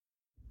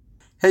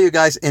Hey, you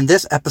guys. In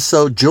this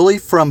episode, Julie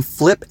from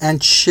Flip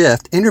and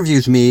Shift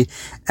interviews me,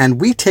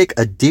 and we take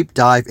a deep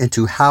dive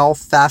into how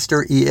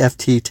faster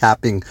EFT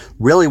tapping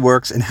really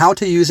works and how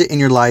to use it in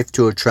your life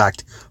to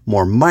attract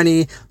more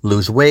money,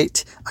 lose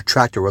weight,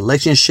 attract a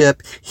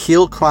relationship,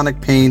 heal chronic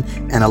pain,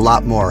 and a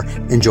lot more.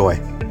 Enjoy.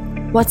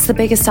 What's the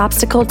biggest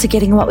obstacle to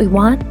getting what we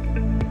want?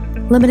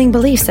 Limiting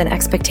beliefs and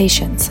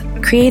expectations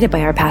created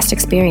by our past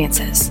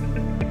experiences.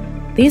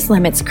 These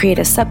limits create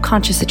a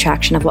subconscious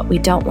attraction of what we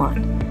don't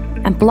want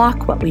and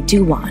block what we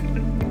do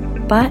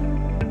want. But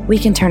we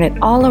can turn it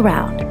all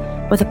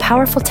around with a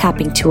powerful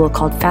tapping tool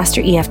called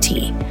Faster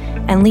EFT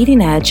and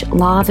leading-edge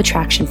law of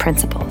attraction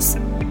principles.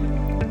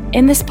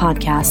 In this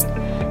podcast,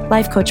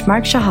 life coach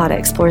Mark Shahada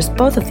explores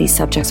both of these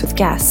subjects with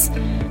guests,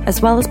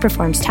 as well as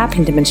performs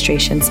tapping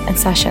demonstrations and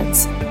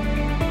sessions.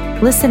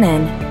 Listen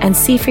in and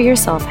see for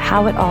yourself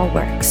how it all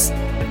works.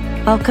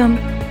 Welcome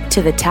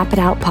to the Tap It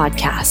Out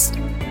podcast.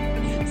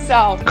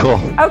 So, Cool.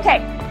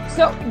 Okay.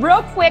 So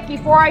real quick,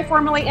 before I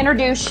formally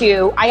introduce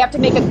you, I have to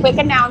make a quick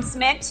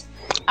announcement.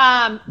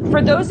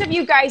 For those of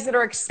you guys that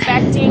are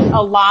expecting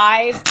a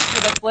live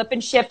for the Flip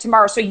and Shift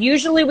tomorrow, so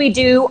usually we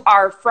do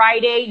our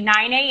Friday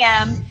 9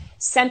 a.m.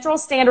 Central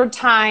Standard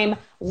Time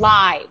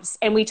lives,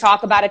 and we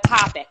talk about a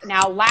topic.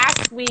 Now,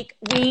 last week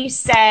we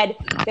said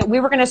that we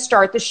were going to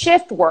start the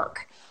shift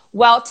work.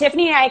 Well,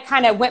 Tiffany and I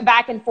kind of went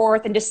back and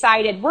forth and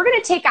decided we're going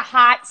to take a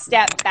hot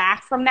step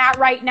back from that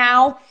right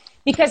now,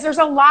 because there's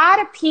a lot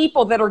of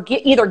people that are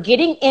either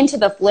getting into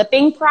the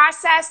flipping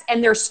process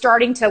and they're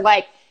starting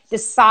to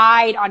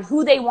decide on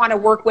who they want to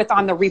work with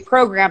on the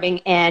reprogramming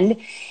end.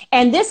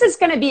 And this is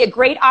going to be a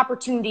great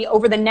opportunity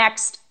over the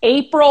next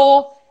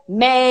April,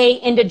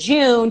 May, into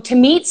June to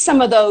meet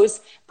some of those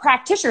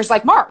practitioners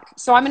like Mark.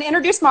 So I'm going to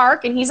introduce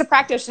Mark, and he's a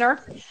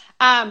practitioner.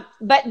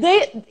 But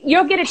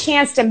you'll get a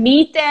chance to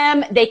meet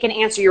them. They can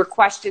answer your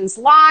questions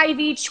live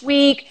each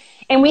week.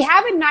 And we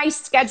have a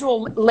nice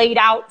schedule laid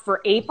out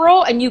for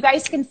April, and you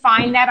guys can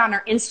find that on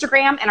our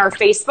Instagram and our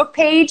Facebook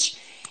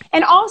page.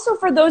 And also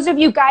for those of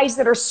you guys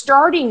that are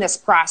starting this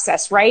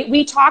process, right?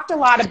 We talked a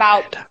lot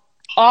about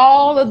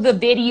all of the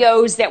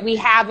videos that we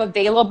have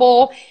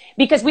available,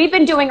 because we've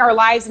been doing our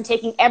lives and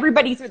taking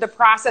everybody through the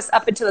process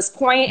up until this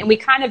point, and we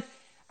kind of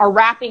are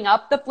wrapping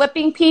up the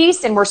flipping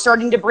piece, and we're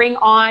starting to bring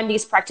on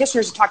these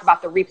practitioners to talk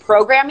about the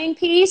reprogramming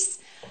piece.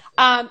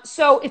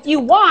 So if you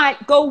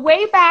want, go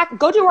way back,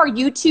 go to our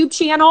YouTube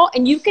channel,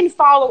 and you can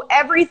follow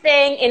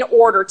everything in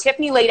order.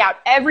 Tiffany laid out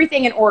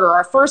everything in order,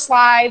 our first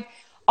live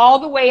all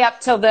the way up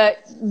till the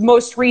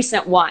most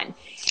recent one.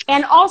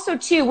 And also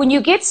too, when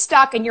you get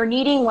stuck and you're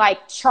needing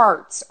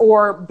charts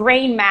or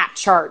brain map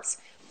charts,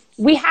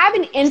 we have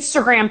an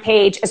Instagram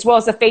page as well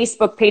as a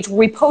Facebook page where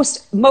we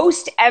post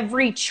most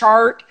every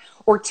chart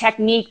or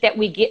technique that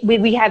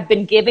we have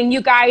been giving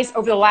you guys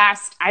over the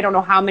last, I don't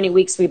know how many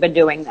weeks we've been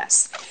doing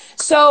this.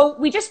 So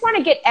we just want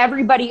to get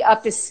everybody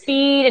up to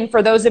speed. And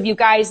for those of you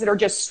guys that are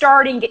just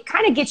starting,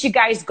 get you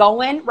guys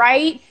going,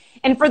 right?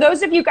 And for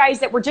those of you guys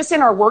that were just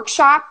in our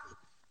workshop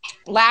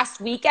last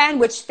weekend,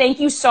 which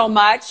thank you so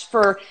much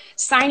for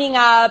signing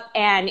up.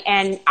 And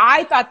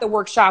I thought the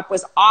workshop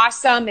was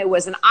awesome. It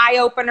was an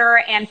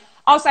eye-opener. And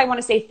also I want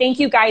to say thank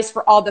you guys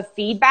for all the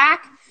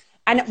feedback.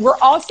 And we're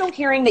also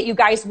hearing that you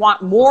guys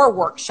want more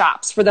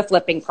workshops for the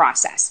flipping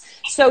process.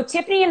 So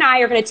Tiffany and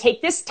I are going to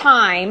take this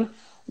time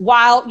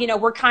while,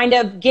 we're kind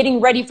of getting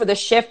ready for the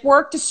shift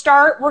work to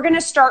start. We're going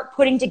to start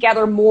putting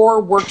together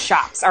more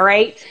workshops, all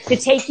right, to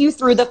take you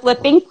through the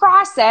flipping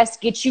process,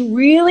 get you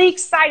really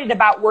excited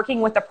about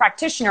working with a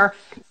practitioner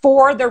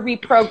for the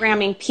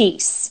reprogramming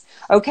piece.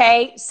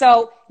 Okay,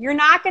 so you're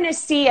not going to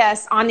see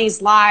us on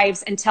these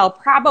lives until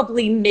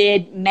probably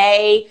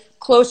mid-May,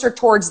 closer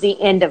towards the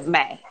end of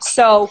May.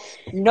 So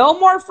no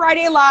more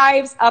Friday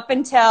lives up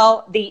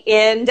until the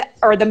end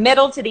or the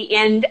middle to the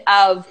end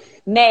of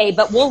May,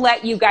 but we'll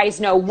let you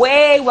guys know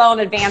way well in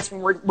advance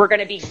when we're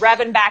going to be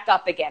revving back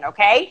up again,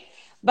 okay?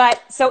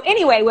 But so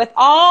anyway, with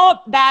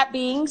all that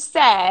being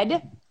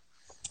said,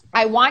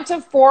 I want to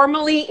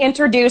formally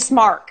introduce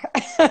Mark.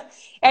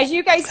 As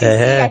you guys can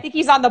see, I think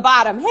he's on the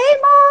bottom. Hey,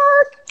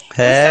 Mark!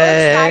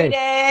 Hey! I'm so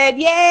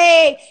excited.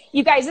 Yay!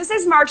 You guys, this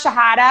is Mark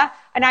Shahada,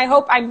 and I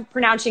hope I'm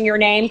pronouncing your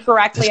name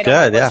correctly.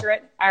 That's good, yeah.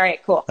 All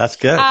right, cool. That's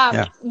good,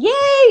 yeah.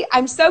 Yay!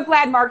 I'm so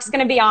glad Mark's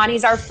going to be on.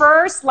 He's our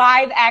first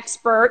live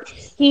expert.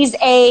 He's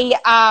a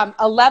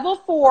level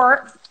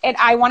 4, and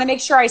I want to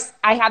make sure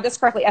I have this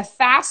correctly, a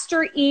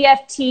Faster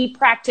EFT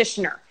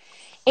practitioner.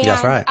 And,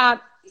 that's right.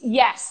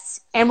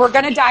 Yes, and we're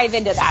going to dive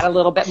into that a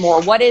little bit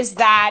more. What is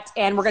that?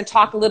 And we're going to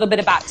talk a little bit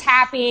about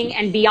tapping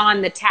and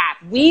beyond the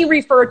tap. We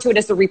refer to it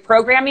as the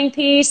reprogramming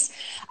piece,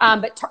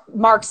 but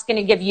Mark's going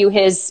to give you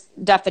his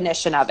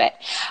definition of it.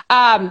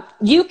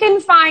 You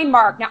can find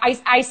Mark. Now,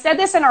 I said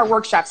this in our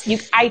workshops.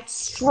 I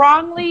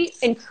strongly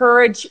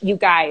encourage you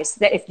guys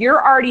that if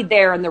you're already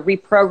there in the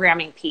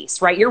reprogramming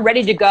piece, right, you're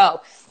ready to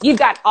go. You've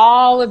got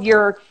all of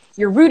your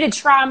rooted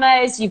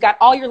traumas, you've got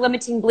all your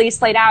limiting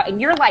beliefs laid out, and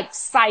you're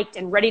psyched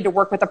and ready to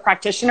work with a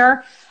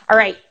practitioner. All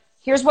right,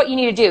 here's what you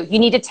need to do. You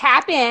need to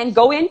tap in,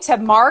 go into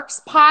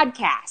Mark's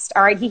podcast.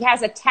 All right. He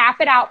has a Tap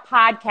It Out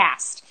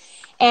podcast.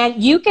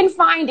 And you can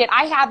find it.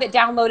 I have it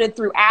downloaded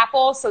through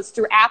Apple. So it's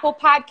through Apple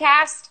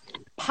Podcast,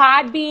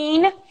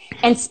 Podbean,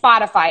 and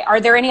Spotify. Are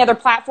there any other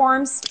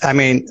platforms? I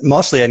mean,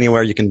 mostly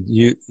anywhere you can,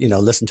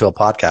 listen to a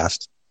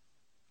podcast.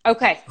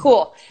 Okay,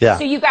 cool. Yeah.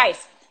 So you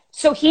guys,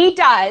 so he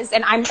does,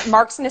 and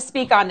Mark's going to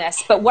speak on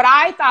this, but what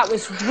I thought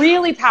was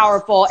really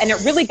powerful, and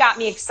it really got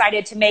me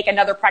excited to make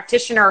another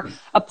practitioner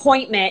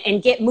appointment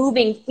and get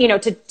moving,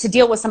 to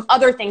deal with some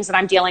other things that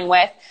I'm dealing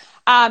with,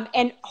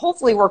 and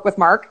hopefully work with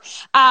Mark,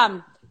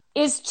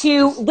 is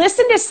to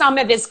listen to some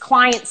of his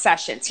client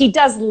sessions. He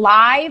does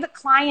live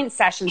client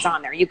sessions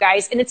on there, you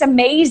guys, and it's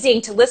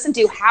amazing to listen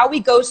to how he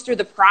goes through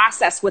the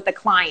process with the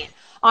client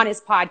on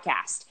his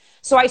podcast.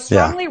 So I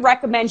strongly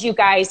recommend you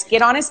guys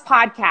get on his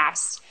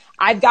podcast.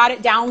 I've got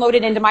it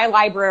downloaded into my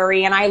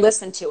library and I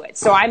listen to it.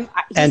 So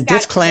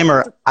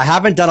disclaimer, I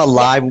haven't done a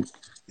live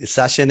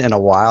session in a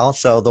while.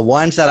 So the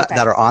ones that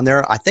are on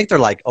there, I think they're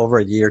like over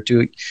a year,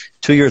 2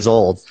 years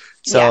old.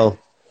 So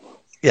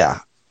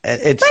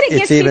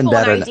it's even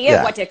better. But it gives people an idea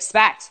of what to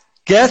expect.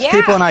 Gives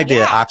people an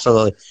idea,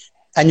 absolutely.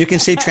 And you can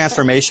see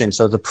transformation.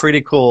 So the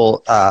pretty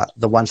cool,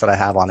 the ones that I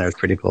have on there is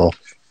pretty cool.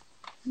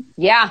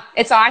 Yeah,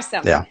 it's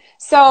awesome. Yeah.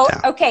 So,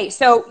 okay,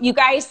 so you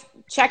guys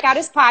check out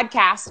his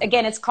podcast.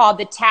 Again, it's called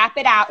the Tap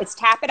It Out. It's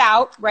Tap It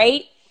Out,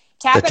 right?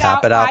 Tap It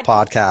Out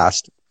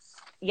podcast.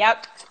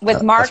 Yep,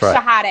 with Mark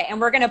Shahada.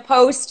 And we're going to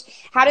post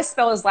how to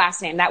spell his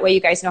last name. That way you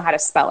guys know how to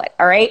spell it,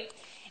 all right?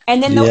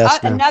 And then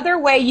another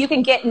way you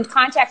can get in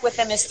contact with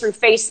him is through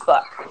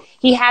Facebook.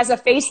 He has a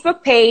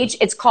Facebook page.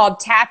 It's called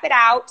Tap It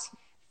Out,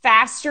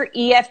 Faster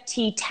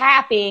EFT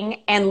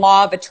Tapping, and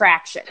Law of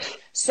Attraction.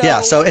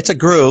 So it's a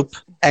group,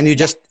 and you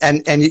just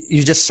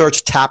you just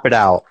search Tap It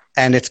Out,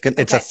 and it's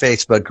a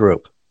Facebook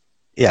group.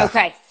 Yeah.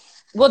 Okay.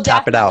 We'll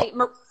Tap It Out.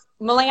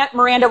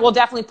 Miranda will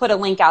definitely put a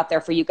link out there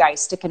for you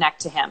guys to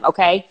connect to him.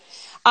 Okay.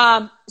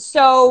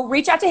 So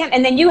reach out to him,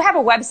 and then you have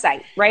a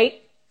website,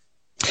 right?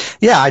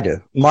 Yeah, I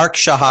do.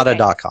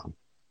 MarkShahada.com.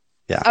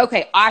 Yeah.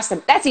 Okay,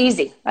 awesome. That's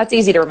easy. That's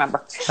easy to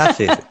remember. That's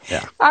easy,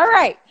 yeah. All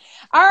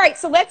right,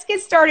 so let's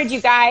get started,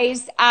 you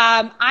guys.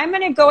 I'm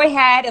going to go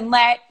ahead and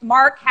let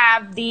Mark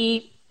have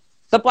the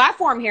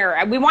platform here.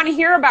 We want to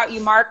hear about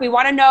you, Mark. We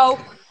want to know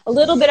a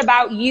little bit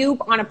about you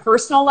on a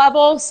personal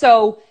level.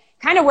 So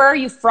kind of where are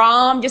you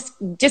from?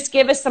 Just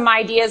give us some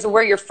ideas of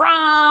where you're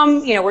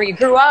from, where you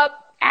grew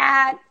up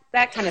at.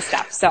 That kind of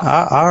stuff. So,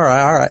 all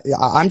right.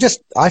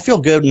 I feel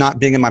good not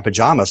being in my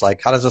pajamas. Like,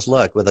 how does this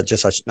look with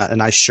just a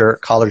nice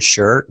shirt, collared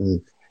shirt,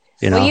 and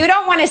Well, you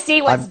don't want to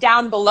see what's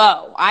down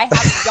below. I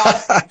have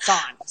dog pants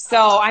on,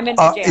 so I'm in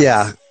pajamas.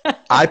 Yeah,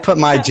 I put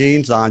my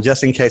jeans on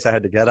just in case I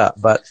had to get up.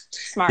 But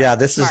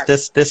this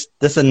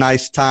is a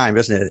nice time,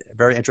 isn't it? A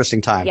very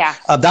interesting time. Yeah.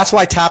 That's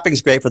why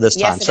tapping's great for this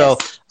time. So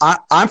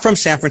I'm from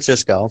San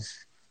Francisco.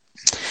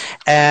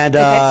 And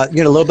a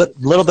little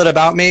bit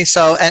about me.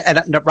 So,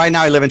 and right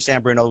now I live in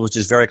San Bruno, which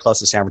is very close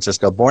to San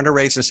Francisco. Born and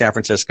raised in San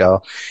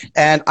Francisco,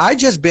 and I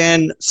just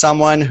been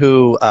someone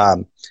who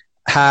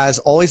has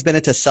always been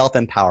into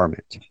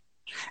self-empowerment.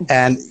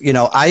 And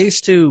I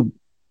used to,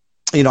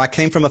 I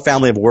came from a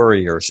family of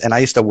worriers, and I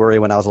used to worry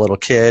when I was a little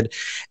kid.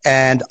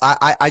 And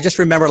I just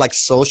remember like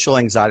social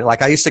anxiety.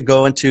 Like I used to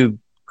go into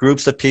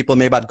groups of people,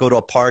 maybe I'd go to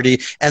a party,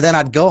 and then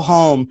I'd go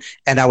home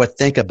and I would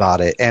think about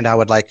it, and I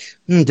would like,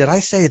 did I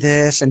say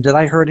this? And did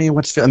I hurt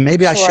anyone's feelings?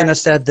 Maybe I shouldn't have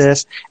said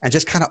this, and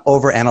just kind of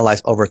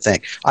overanalyze,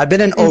 overthink. I've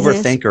been an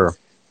overthinker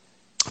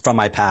from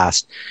my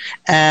past.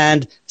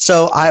 And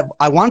so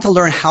I wanted to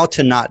learn how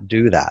to not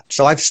do that.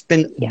 So I've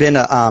been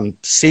a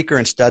seeker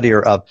and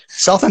studier of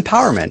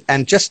self-empowerment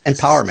and just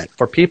empowerment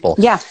for people.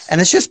 Yeah. And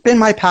it's just been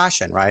my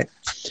passion, right?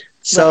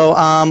 So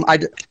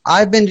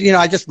I've been,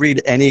 I just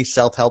read any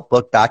self-help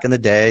book back in the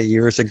day,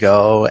 years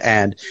ago,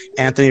 and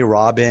Anthony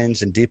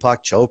Robbins and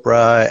Deepak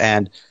Chopra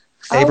and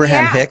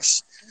Abraham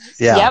Hicks.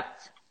 Yeah. Yep.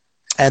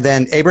 And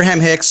then Abraham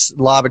Hicks,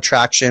 Law of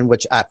Attraction,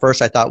 which at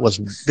first I thought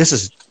this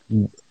is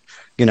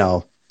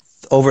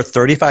over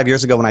 35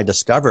 years ago when I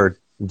discovered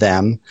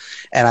them.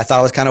 And I thought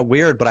it was kind of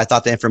weird, but I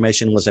thought the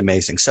information was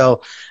amazing.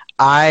 So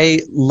I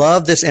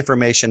love this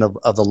information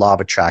of the Law of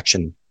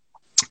Attraction.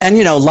 And,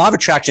 Law of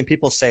Attraction,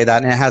 people say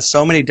that, and it has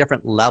so many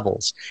different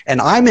levels. And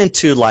I'm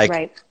into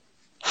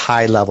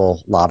high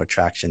level Law of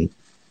Attraction,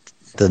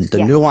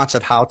 the nuance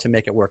of how to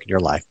make it work in your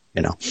life,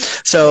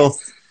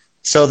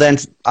 So then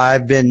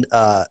I've been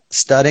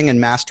studying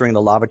and mastering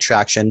the Law of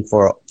Attraction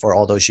for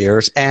all those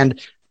years. And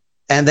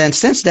then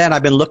since then,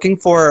 I've been looking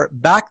for,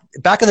 back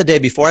in the day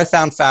before I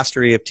found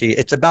Faster EFT,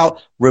 it's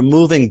about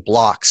removing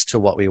blocks to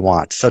what we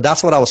want. So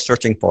that's what I was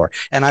searching for.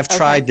 And I've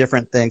tried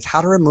different things,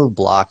 how to remove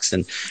blocks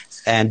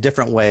and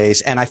different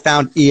ways. And I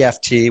found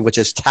EFT, which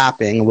is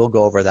tapping. We'll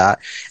go over that.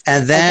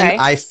 And then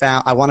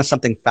I wanted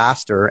something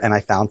faster, and I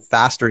found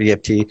Faster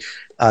EFT,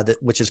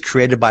 which is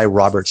created by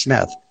Robert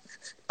Smith.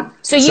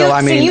 So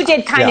you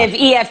did kind of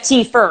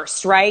EFT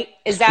first, right?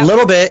 Is that a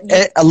little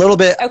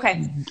bit? Okay.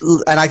 And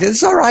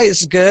it's all right.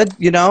 It's good,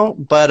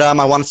 but I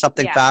wanted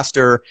something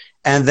faster.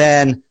 And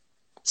then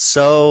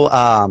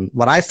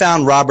when I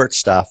found Robert's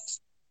stuff,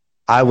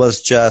 I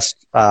was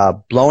just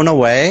blown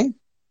away.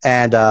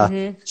 And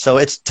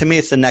so to me,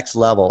 it's the next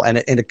level. And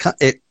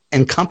it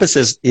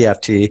encompasses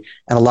EFT and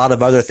a lot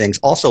of other things.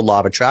 Also,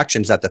 law of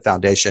attraction is at the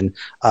foundation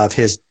of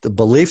the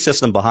belief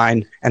system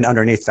behind and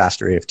underneath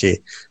Faster EFT.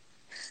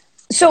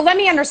 So let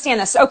me understand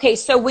this. Okay,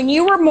 so when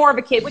you were more of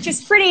a kid, which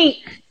is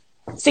pretty,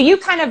 so you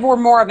kind of were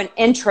more of an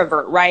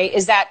introvert, right?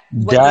 Is that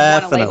what you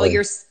want to label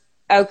your?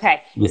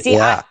 Okay. See,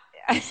 yeah.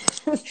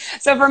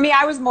 So for me,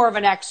 I was more of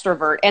an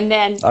extrovert, and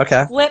then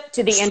flipped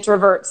to the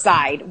introvert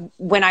side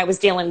when I was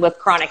dealing with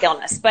chronic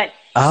illness. But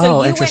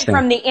so you went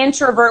from the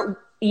introvert.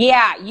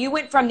 Yeah, you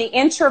went from the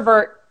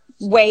introvert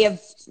way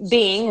of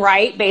being,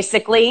 right,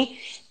 basically,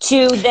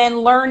 to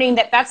then learning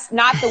that that's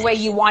not the way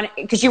you want it,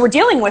 because you were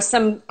dealing with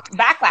some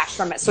backlash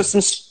from it. So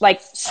some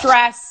like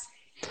stress,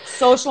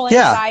 social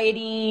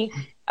anxiety.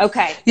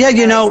 Okay.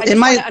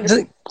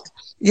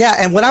 Yeah,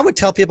 and when I would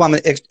tell people I'm an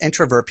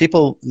introvert,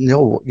 people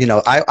know,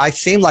 I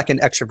seem like an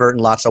extrovert in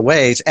lots of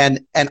ways.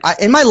 And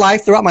in my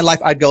life, throughout my life,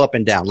 I'd go up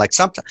and down. Like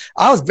sometimes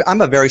I'm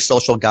a very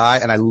social guy,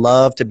 and I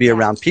love to be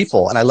around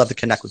people, and I love to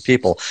connect with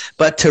people.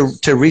 But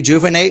to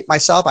rejuvenate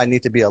myself, I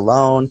need to be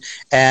alone.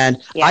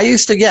 And I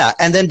used to,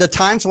 and then the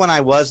times when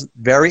I was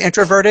very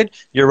introverted,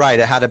 you're right,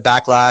 I had a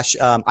backlash.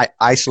 I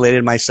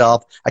isolated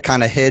myself. I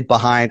kind of hid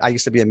behind, I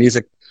used to be a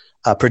music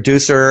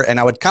producer, and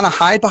I would kind of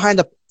hide behind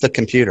the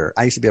computer.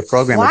 I used to be a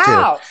programmer too.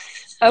 Wow.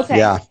 Okay.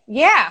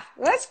 Yeah.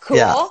 That's cool.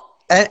 Yeah.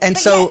 And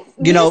so,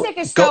 music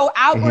is so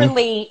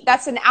outwardly,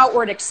 that's an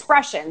outward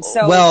expression.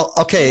 So,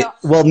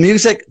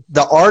 music,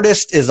 the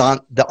artist is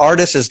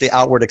the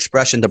outward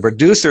expression. The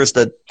producer is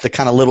the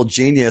kind of little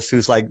genius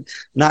who's like,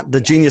 not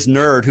the genius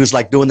nerd who's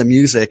like doing the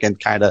music and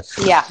kind of.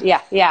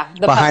 The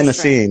behind the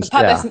scenes.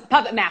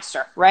 Puppet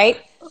master,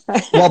 right?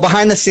 Well,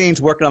 behind the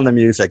scenes working on the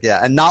music.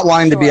 Yeah. And not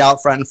wanting to be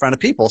out front in front of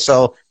people.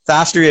 So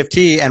Faster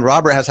EFT and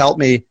Robert has helped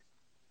me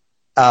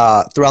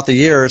throughout the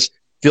years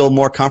feel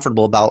more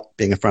comfortable about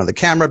being in front of the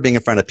camera, being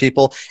in front of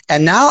people.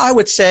 And now I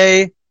would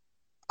say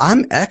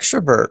I'm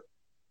extrovert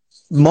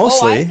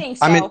mostly. I think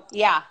so.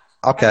 Yeah.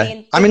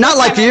 Okay. I mean not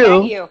like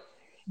you.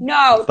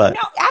 No,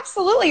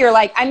 absolutely. You're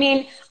like,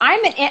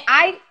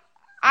 I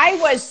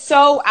was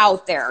so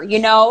out there,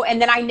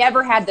 and then I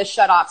never had the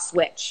shut off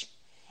switch,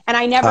 and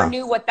I never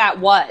knew what that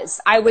was.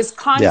 I was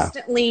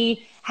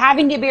constantly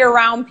having to be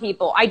around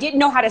people. I didn't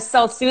know how to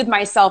self-soothe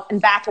myself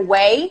and back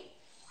away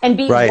and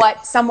be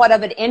somewhat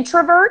of an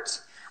introvert.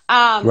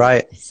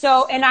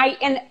 So,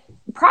 and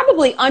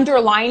probably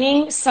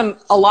underlining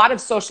a lot of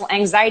social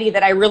anxiety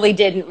that I really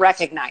didn't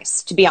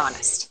recognize, to be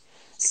honest.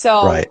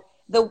 So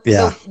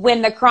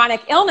when the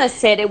chronic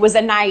illness hit, it was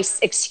a nice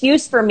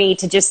excuse for me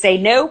to just say,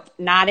 nope,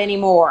 not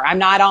anymore. I'm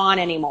not on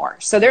anymore.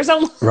 So there's a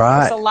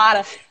lot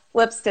of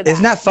flips to that.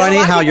 Isn't that funny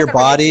how your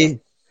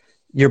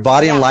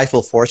body and life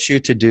will force you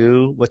to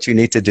do what you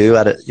need to do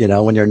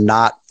when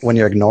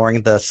you're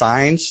ignoring the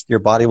signs, your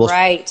body will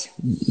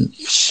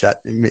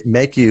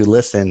make you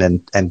listen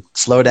and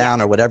slow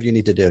down or whatever you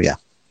need to do. Yeah.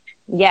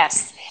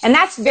 Yes. And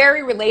that's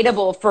very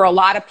relatable for a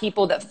lot of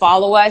people that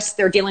follow us.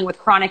 They're dealing with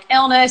chronic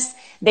illness.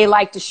 They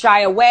like to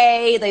shy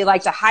away. They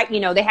like to hide,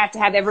 they have to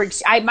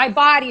have my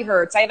body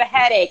hurts. I have a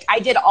headache. I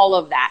did all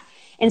of that.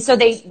 And so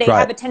they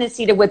have a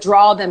tendency to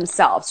withdraw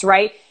themselves.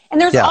 Right. And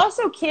there's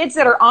also kids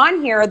that are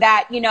on here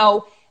that,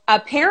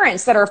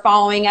 parents that are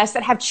following us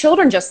that have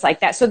children just like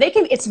that. So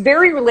it's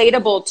very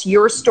relatable to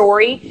your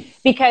story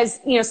because,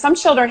 some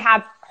children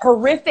have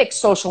horrific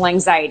social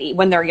anxiety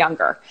when they're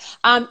younger.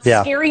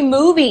 Scary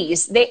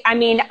movies.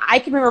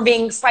 I can remember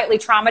being slightly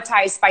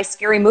traumatized by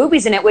scary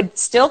movies, and it would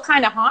still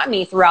kind of haunt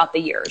me throughout the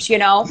years,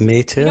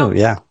 Me too.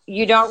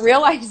 You don't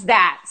realize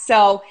that.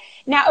 So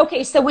now,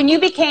 so when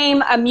you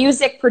became a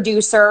music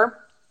producer,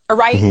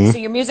 right? So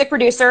you're a music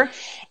producer.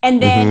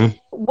 And then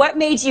what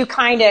made you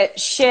kind of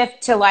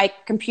shift to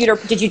like computer?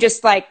 Did you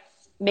just like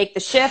make the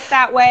shift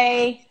that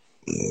way?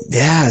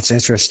 Yeah, it's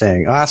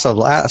interesting. That's a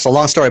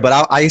long story,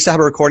 but I used to have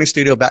a recording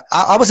studio back.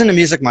 I was into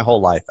music my whole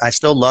life. I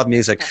still love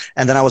music.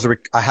 And then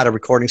I had a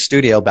recording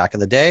studio back in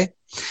the day.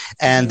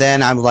 And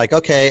then I'm like,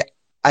 okay.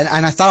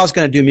 And I thought I was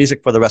going to do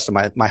music for the rest of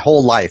my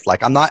whole life.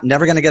 Like I'm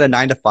never going to get a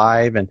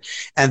 9-to-5.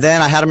 And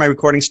then I had my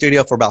recording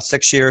studio for about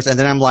 6 years. And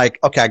then I'm like,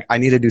 okay, I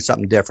need to do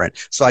something different.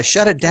 So I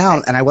shut it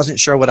down and I wasn't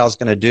sure what I was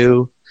going to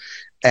do.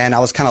 And I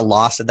was kind of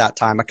lost at that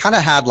time. I kind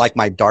of had like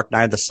my dark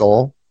night of the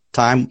soul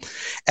time.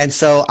 And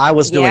so I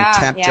was doing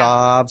temp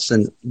jobs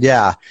and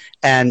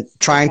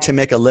trying to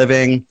make a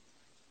living.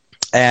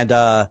 And,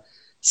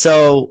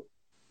 so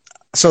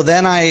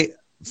then I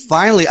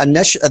finally,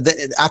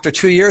 after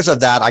 2 years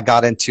of that, I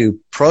got into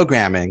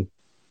programming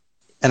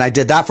and I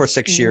did that for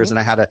 6 years and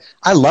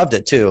I loved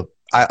it too.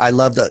 I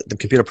loved the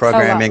computer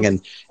programming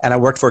and I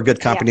worked for a good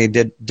company,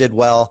 did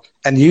well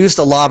and used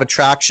the law of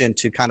attraction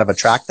to kind of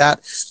attract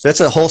that. So it's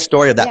a whole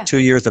story of that 2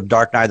 years of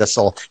dark night of the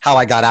soul, how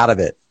I got out of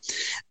it.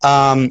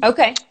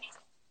 Okay.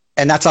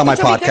 And that's on my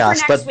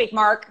podcast. Next week,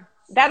 Mark.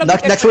 That'll be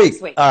good next for week.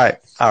 Next week. All right.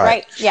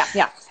 Right. Yeah.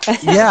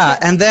 Yeah.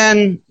 And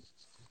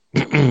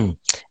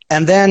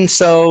then,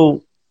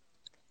 so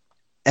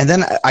and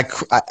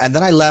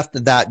then I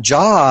left that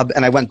job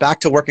and I went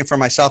back to working for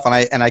myself,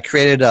 and I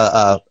created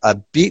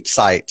a beat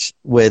site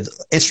with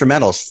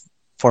instrumentals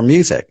for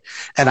music,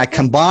 and I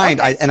combined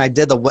I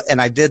did the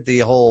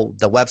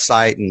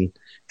website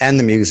and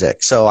the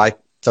music.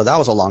 So that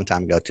was a long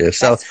time ago too.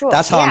 So that's, cool.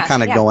 That's how I'm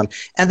kind of going.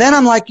 And then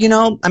I'm like,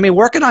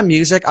 working on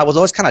music, I was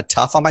always kind of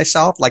tough on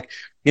myself. Like,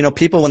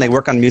 people, when they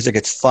work on music,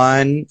 it's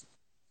fun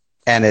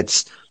and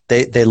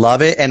they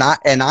love it. And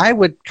I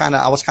was kind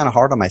of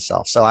hard on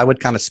myself. So I would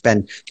kind of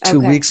spend 2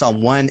 weeks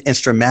on one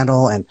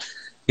instrumental and,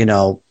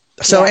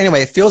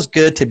 anyway, it feels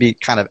good to be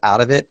kind of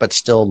out of it, but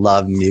still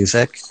love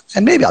music.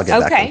 And maybe I'll get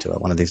back into it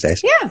one of these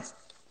days. Yeah.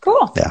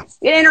 Cool. Yeah. An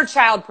inner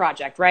child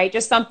project, right?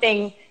 Just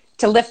something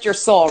to lift your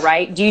soul,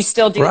 right? Do you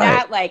still do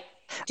that? Like,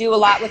 do a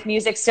lot with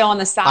music still on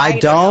the side?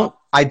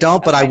 I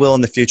don't, but I will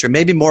in the future.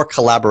 Maybe more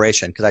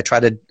collaboration, because I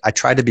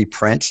try to be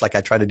Prince. Like,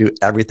 I try to do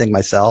everything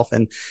myself,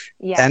 and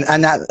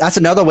that's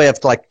another way of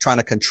like trying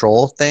to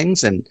control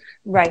things and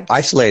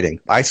isolating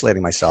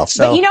myself.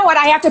 So, but you know what?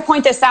 I have to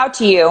point this out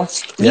to you.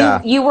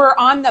 You were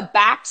on the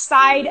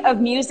backside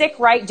of music,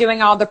 right?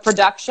 Doing all the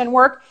production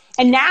work,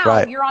 and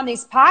now you're on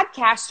these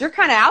podcasts. You're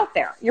kind of out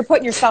there. You're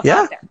putting yourself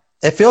out there.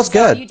 It feels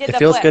good. It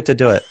feels good to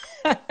do it.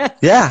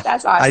 Yeah,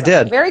 that's awesome. I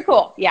did. Very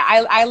cool. Yeah,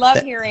 I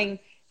love hearing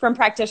from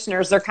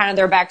practitioners their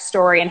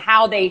backstory and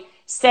how they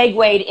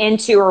segued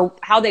into, or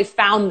how they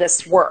found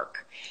this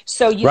work.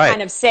 So you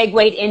kind of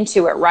segued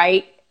into it,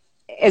 right?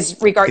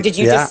 Did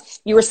you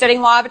you were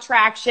studying law of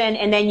attraction,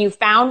 and then you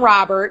found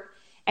Robert,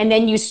 and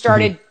then you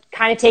started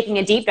kind of taking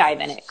a deep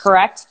dive in it,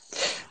 correct?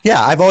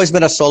 Yeah, I've always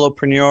been a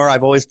solopreneur.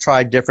 I've always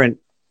tried different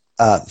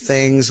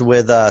things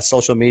with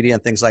social media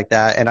and things like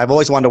that, and I've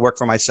always wanted to work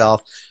for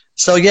myself.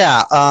 So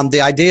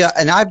the idea,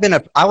 and I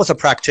was a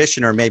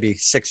practitioner maybe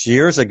 6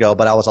 years ago,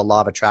 but I was a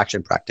law of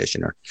attraction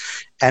practitioner,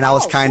 and I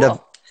was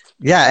and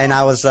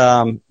I was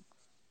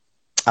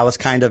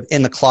kind of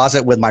in the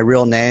closet with my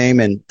real name,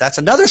 and that's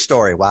another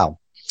story. Wow.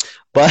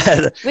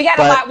 But we got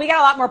a lot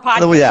more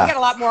podcasts. We got a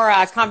lot more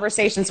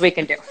conversations we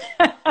can do.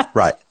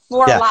 Right.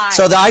 More live.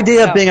 So the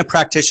idea of being a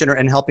practitioner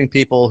and helping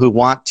people who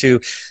want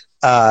to,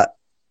 who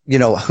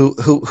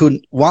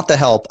want the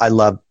help, I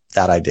love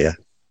that idea,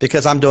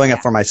 because I'm doing it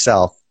for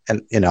myself.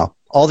 And,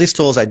 all these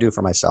tools I do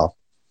for myself.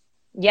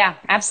 Yeah,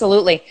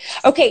 absolutely.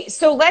 Okay,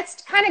 so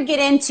let's kind of get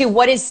into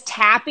what is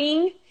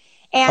tapping.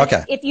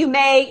 And if you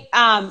may,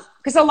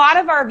 because a lot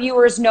of our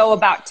viewers know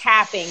about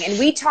tapping, and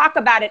we talk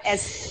about it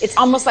as it's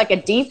almost like a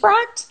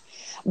defront,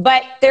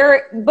 but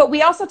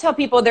we also tell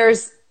people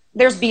there's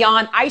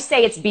beyond. I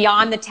say it's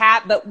beyond the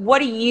tap, but what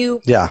do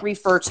you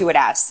refer to it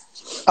as?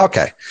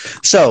 Okay,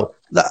 so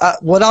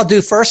what I'll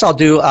do first, I'll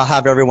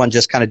have everyone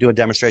just kind of do a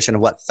demonstration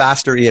of what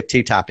faster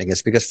EFT tapping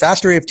is, because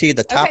faster EFT,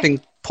 the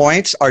tapping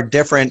points are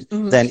different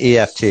than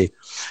EFT.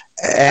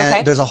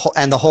 And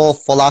the whole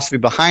philosophy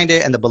behind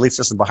it and the belief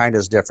system behind it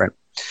is different.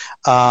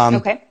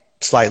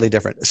 Slightly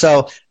different.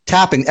 So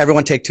tapping,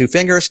 everyone take 2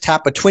 fingers,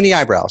 tap between the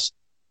eyebrows.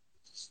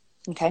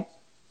 Okay.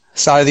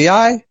 Side of the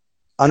eye,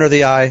 under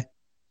the eye,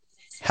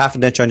 half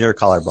an inch on your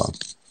collarbone.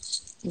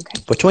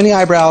 Okay. Between the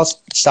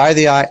eyebrows, side of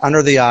the eye,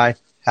 under the eye,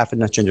 half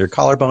an inch on your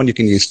collarbone. You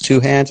can use 2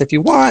 hands if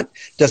you want.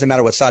 Doesn't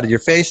matter what side of your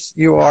face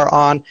you are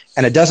on.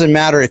 And it doesn't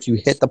matter if you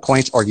hit the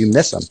points or you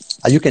miss them.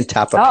 You can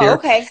tap up here.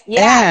 Okay.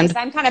 Yeah, and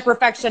I'm kind of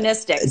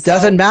perfectionistic. It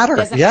doesn't matter.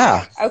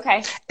 Matter.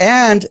 Okay.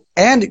 And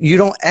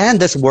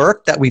this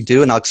work that we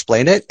do, and I'll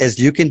explain it, is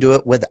you can do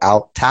it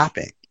without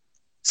tapping.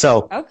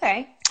 So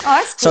okay. Oh,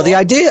 that's cool. So the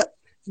idea,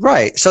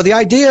 So the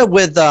idea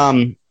with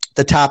the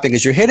tapping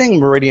is you're hitting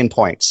meridian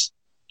points.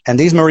 And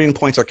these meridian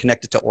points are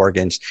connected to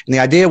organs. And the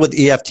idea with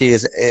EFT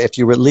is if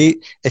you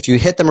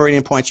hit the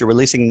meridian points, you're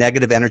releasing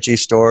negative energy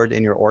stored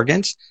in your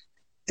organs,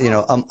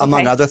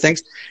 among other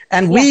things.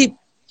 And so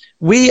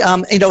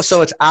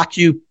it's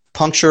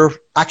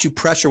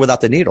acupressure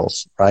without the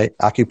needles, right?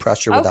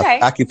 Acupressure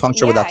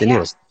without the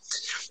needles.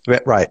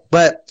 Right.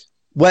 But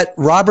what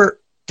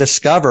Robert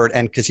discovered,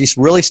 and because he's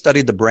really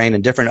studied the brain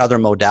and different other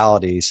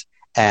modalities,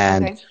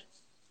 and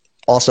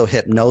also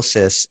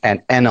hypnosis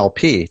and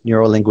NLP,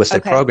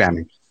 neuro-linguistic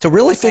programming, to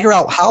really figure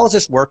out how is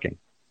this working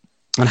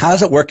and how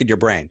does it work in your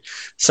brain.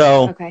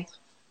 So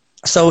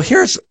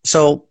here's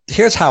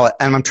how it,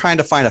 and I'm trying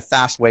to find a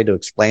fast way to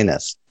explain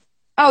this.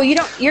 Oh, you've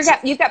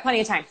got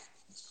plenty of time.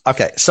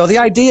 Okay. So the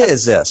idea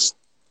is this.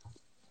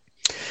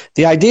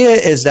 The idea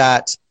is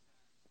that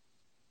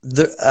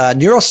the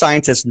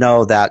neuroscientists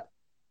know that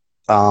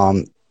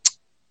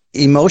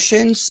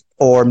emotions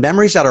or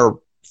memories that are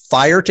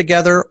fired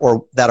together,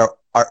 or that are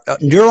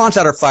neurons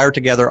that are fired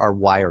together, are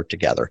wired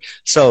together.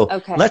 So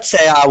let's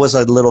say I was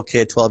a little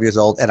kid, 12 years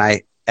old, and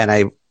I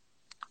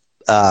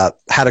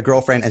had a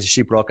girlfriend and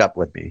she broke up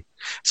with me.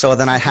 So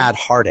then I had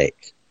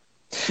heartache.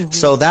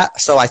 So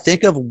I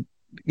think of,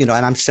 and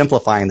I'm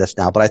simplifying this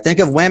now, but I think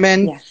of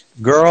women,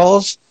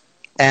 girls,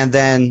 and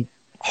then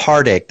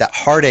heartache, that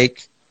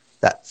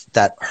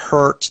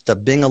hurt, the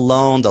being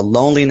alone, the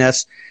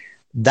loneliness,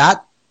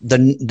 that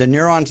the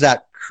neurons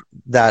that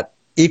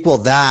equal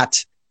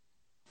that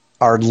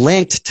are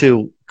linked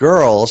to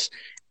girls,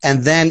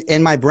 And then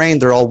in my brain,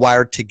 they're all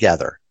wired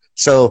together.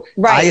 So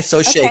I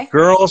associate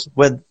girls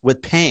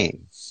with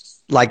pain,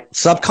 like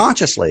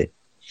subconsciously.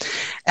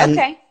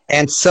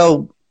 And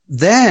so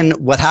then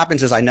what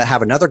happens is I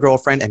have another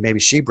girlfriend and maybe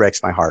she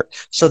breaks my heart.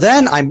 So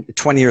then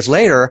 20 years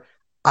later,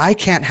 I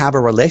can't have a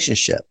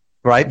relationship,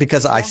 right?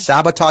 Because I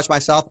sabotage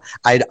myself.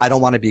 I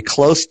don't want to be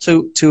close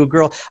to a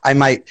girl. I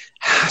might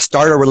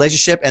start a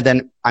relationship and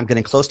then I'm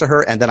getting close to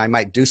her and then I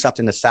might do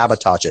something to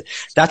sabotage it.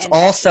 That's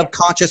all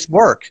subconscious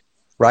work,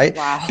 right?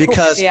 Wow.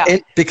 Because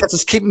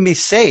it's keeping me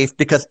safe,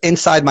 because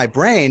inside my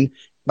brain,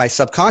 my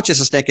subconscious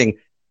is thinking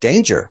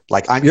danger,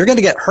 like you're going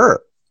to get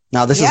hurt.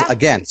 Now, this is,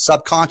 again,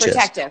 subconscious.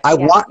 Protective. I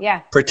want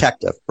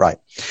protective, right?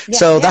 Yeah,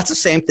 so that's the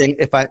same thing.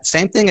 If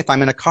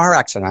I'm in a car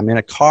accident,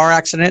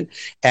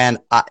 and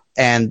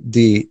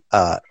the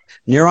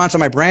neurons in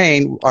my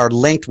brain are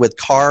linked with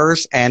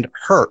cars and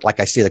hurt. Like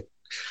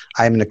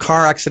I'm in a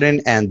car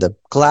accident and the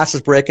glass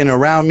is breaking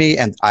around me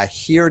and I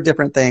hear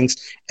different things.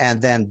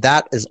 And then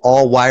that is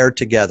all wired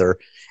together.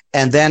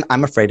 And then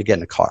I'm afraid to get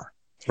in a car.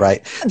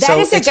 Right. That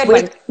is a good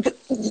one.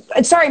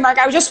 Sorry, Mark,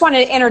 I just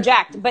wanted to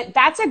interject, but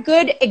that's a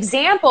good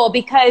example,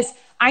 because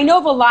I know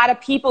of a lot of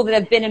people that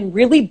have been in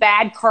really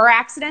bad car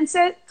accidents,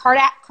 and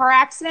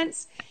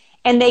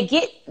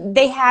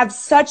they have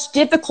such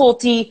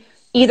difficulty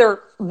either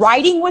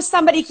riding with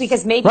somebody,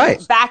 because maybe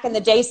back in the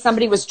day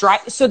somebody was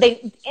driving. So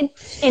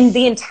in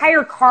the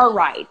entire car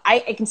ride,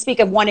 I can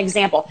speak of one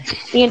example,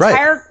 the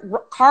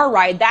entire car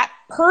ride, that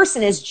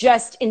person is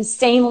just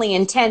insanely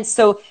intense.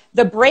 So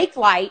the brake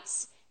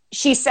lights,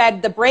 she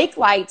said, the brake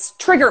lights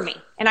trigger me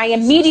and I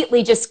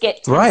immediately just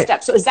get tensed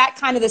up. So is that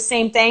kind of the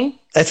same thing?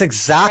 It's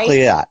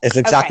exactly that. It's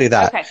exactly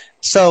that. Okay.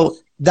 So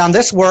now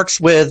this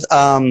works with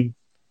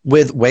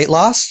weight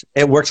loss.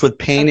 It works with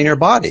pain in your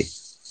body.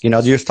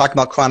 You're talking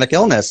about chronic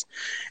illness,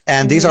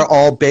 and these are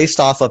all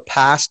based off of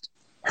past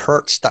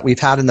hurts that we've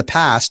had in the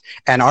past.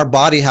 And our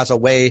body has a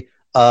way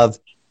of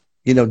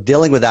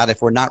dealing with that.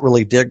 If we're not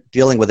really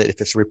dealing with it,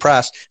 if it's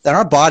repressed, then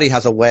our body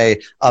has a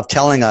way of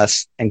telling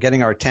us and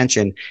getting our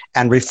attention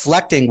and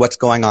reflecting what's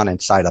going on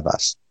inside of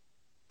us.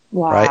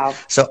 Wow.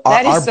 Right? So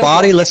our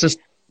body listens.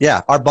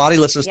 Yeah. Our body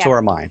listens to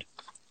our mind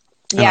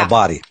and our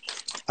body.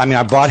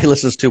 Our body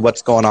listens to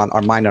what's going on,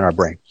 our mind and our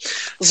brain.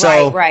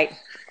 So,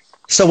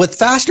 So with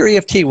Faster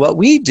EFT, what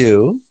we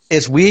do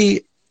is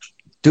we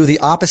do the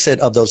opposite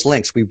of those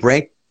links. We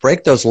break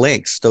those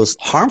links, those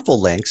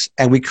harmful links,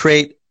 and we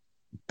create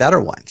better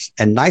ones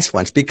and nice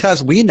ones,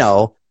 because we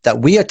know that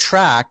we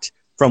attract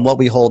from what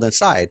we hold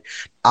inside.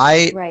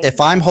 If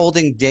I'm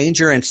holding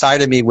danger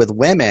inside of me with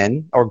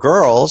women or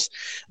girls,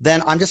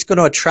 then I'm just going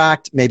to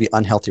attract maybe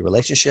unhealthy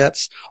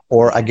relationships,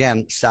 or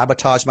again,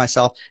 sabotage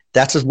myself.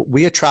 That's just what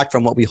we attract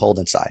from what we hold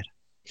inside.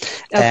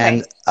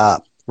 And,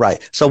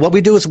 so what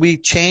we do is we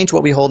change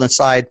what we hold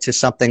inside to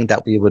something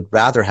that we would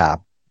rather have.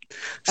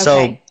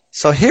 So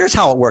here's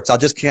how it works. I'll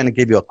just kind of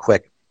give you a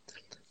quick,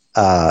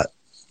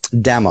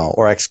 demo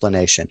or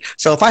explanation.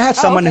 So if I had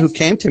someone who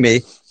came to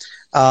me,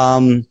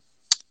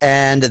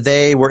 and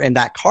they were in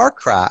that car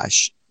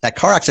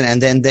accident,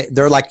 and then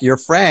they're like your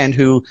friend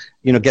who,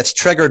 gets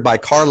triggered by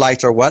car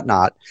lights or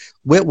whatnot.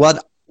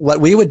 What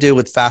we would do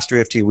with Faster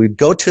EFT, we'd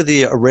go to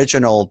the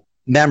original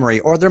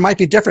memory, or there might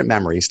be different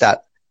memories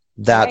that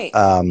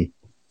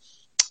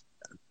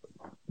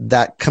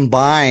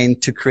combine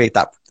to create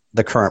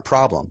the current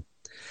problem.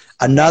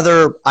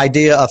 Another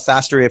idea of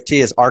Faster EFT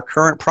is our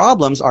current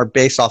problems are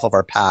based off of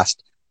our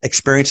past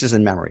experiences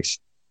and memories.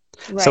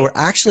 So we're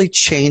actually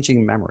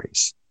changing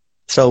memories.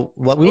 So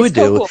what we would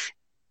do,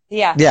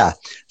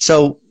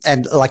 So,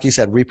 and like you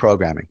said,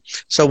 reprogramming.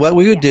 So what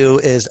we would do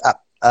is,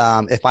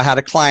 if I had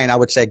a client, I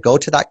would say, go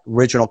to that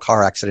original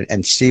car accident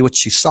and see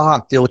what you saw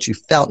and feel what you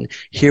felt and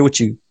hear what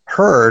you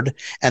heard.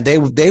 And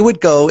they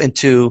would go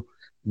into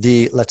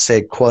the, let's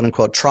say, quote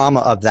unquote, trauma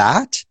of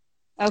that.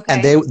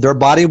 And their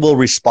body will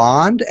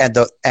respond, and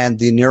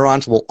the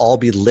neurons will all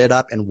be lit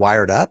up and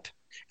wired up,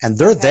 and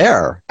they're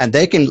there, and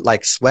they can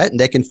like sweat, and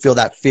they can feel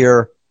that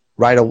fear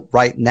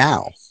right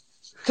now.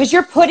 Because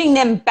you're putting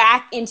them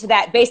back into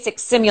that basic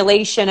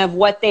simulation of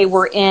what they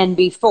were in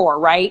before,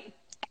 right?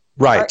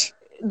 Right.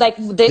 Or, like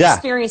the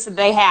experience that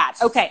they had.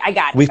 Okay, I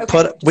got it.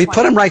 We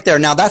put them right there.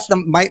 Now that's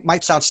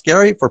might sound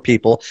scary for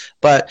people,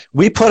 but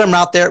we put them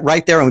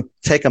right there, and we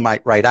take them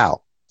right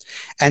out.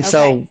 And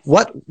so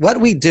what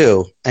we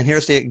do, and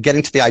here's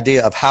getting to the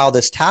idea of how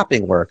this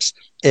tapping works,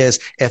 is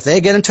if they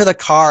get into the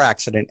car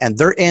accident and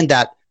they're in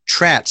that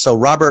trance. So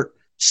Robert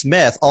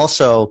Smith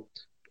also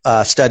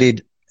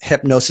studied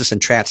hypnosis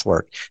and trance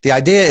work. The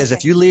idea is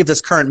if you leave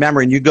this current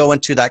memory and you go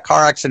into that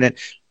car accident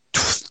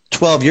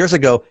 12 years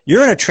ago,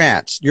 you're in a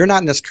trance. You're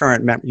not in this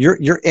current memory.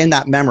 You're in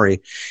that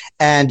memory.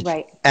 And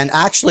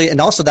actually, and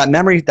also that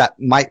memory that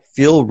might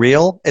feel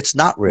real, it's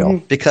not real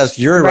because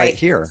you're right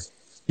here.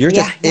 You're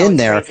just in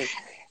there.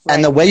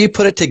 And the way you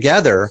put it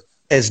together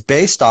is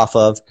based off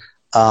of,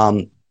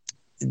 how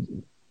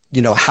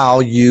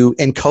you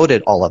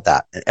encoded all of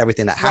that,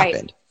 everything that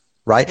happened.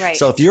 Right?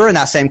 So if you're in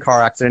that same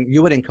car accident,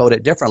 you would encode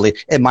it differently.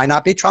 It might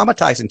not be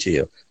traumatizing to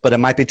you, but it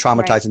might be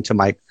traumatizing to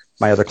my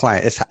my other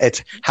client.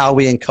 It's how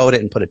we encode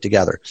it and put it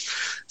together.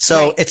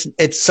 So it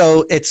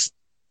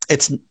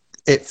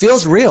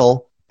feels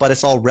real, but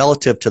it's all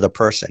relative to the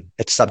person.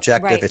 It's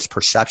subjective. It's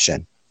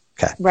perception.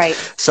 Okay. Right.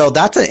 So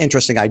that's an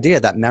interesting idea,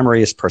 that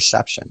memory is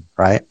perception,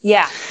 right?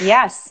 Yeah.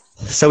 Yes.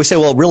 So we say,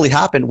 well, it really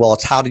happened. Well,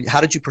 it's how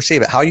did you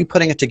perceive it? How are you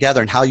putting it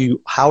together, and how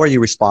are you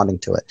responding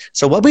to it?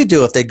 So what we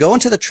do, if they go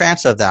into the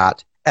trance of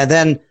that, and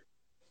then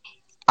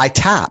I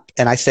tap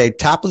and I say,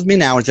 tap with me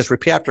now, and just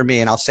repeat after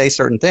me, and I'll say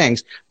certain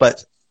things,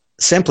 but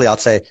simply I'll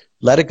say,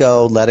 let it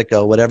go,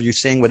 whatever you're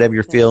seeing, whatever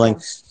you're feeling,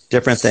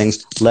 different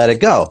things, let it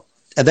go.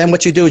 And then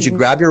what you do is you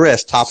grab your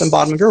wrist, top and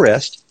bottom of your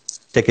wrist,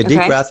 take a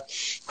deep breath,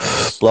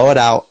 blow it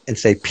out, and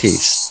say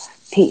peace.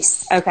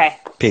 Peace. Okay.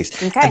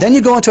 Peace. Okay. And then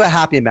you go into a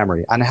happy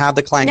memory and have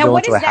the client go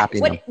into a happy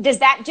memory. Does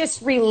that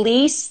just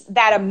release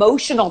that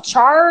emotional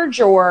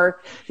charge, or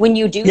when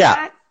you do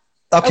that?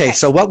 Okay.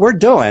 So what we're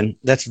doing,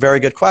 that's a very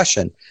good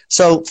question.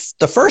 So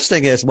the first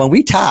thing is, when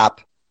we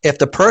tap, if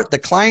the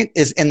client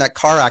is in that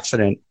car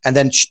accident and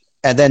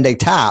then they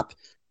tap,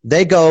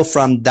 they go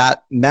from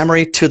that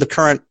memory to the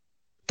current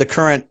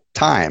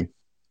time.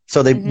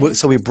 So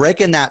so we break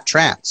in that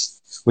trance.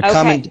 We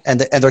come in, and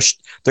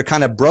they're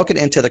kind of broken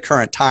into the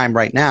current time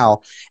right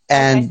now.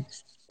 And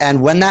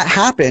when that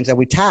happens and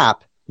we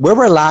tap, we're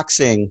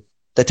relaxing.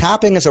 The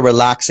tapping is a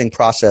relaxing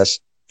process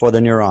for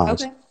the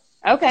neurons.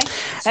 Okay.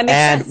 That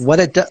makes sense. What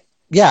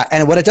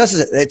it does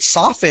is it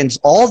softens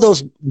all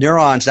those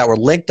neurons that were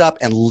linked up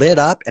and lit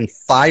up and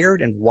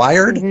fired and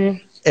wired.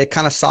 It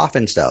kind of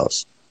softens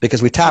those,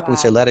 because we tap and we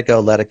say, let it go,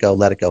 let it go,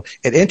 let it go.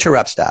 It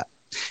interrupts that.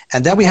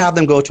 And then we have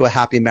them go to a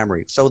happy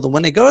memory. So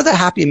when they go to the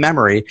happy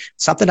memory,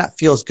 something that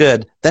feels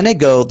good, then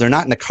they're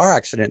not in a car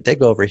accident. They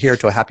go over here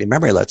to a happy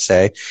memory, let's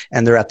say,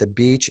 and they're at the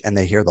beach and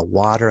they hear the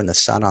water and the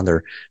sun on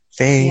their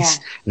face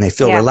and they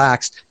feel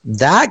relaxed.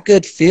 That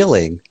good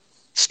feeling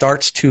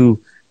starts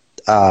to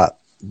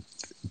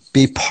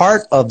be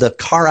part of the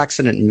car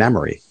accident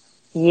memory.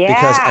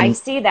 Yeah, I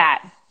see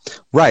that.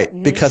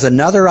 Right, because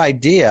another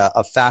idea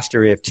of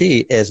faster EFT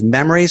is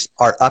memories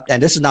are up,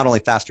 and this is not only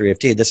faster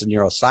EFT, this is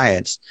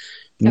neuroscience.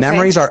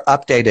 Memories are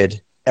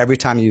updated every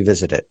time you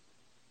visit it.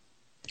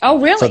 Oh,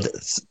 really?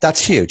 So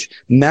that's huge.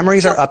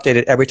 Memories are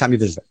updated every time you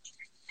visit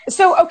it.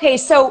 So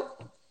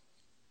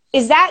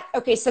is that,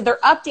 so they're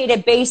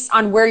updated based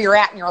on where you're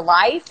at in your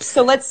life?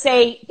 So let's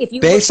say if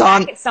you based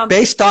on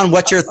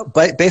what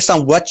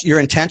your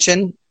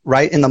intention,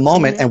 right, in the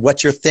moment, and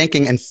what you're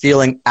thinking and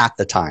feeling at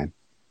the time.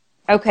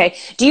 Okay.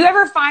 Do you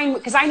ever find,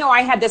 because I know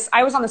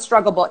I was on the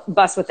struggle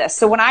bus with this.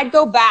 So when I'd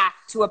go back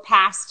to a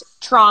past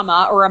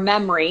trauma or a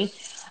memory,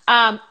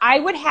 I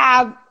would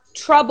have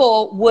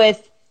trouble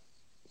with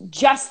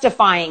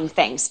justifying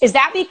things. Is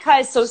that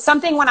because,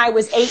 something when I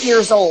was 8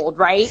 years old,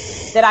 right,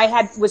 that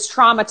I was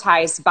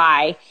traumatized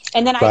by,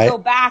 and then I go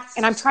back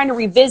and I'm trying to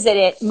revisit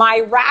it,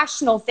 my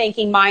rational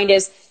thinking mind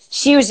is,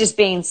 she was just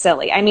being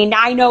silly. I mean,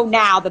 I know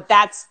now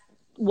that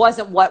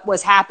wasn't what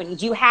was happening.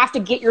 Do you have to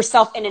get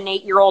yourself in an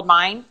 8-year-old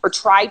mind, or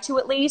try to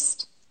at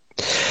least?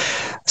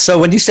 So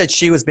when you said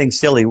she was being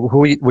silly,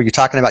 were you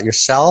talking about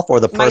yourself or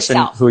the person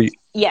who?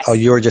 Yes. Oh,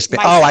 you were just.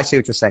 I see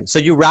what you're saying. So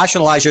you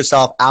rationalize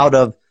yourself out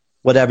of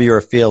whatever you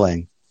were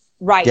feeling.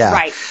 Right. Yeah.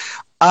 Right.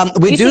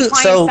 We do.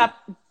 So stop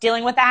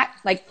dealing with that.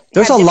 Like,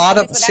 there's a lot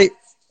of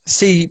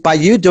see by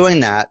you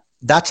doing that.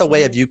 That's a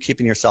way of you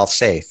keeping yourself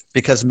safe,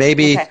 because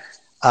maybe.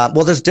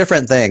 Well, there's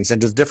different things,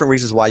 and there's different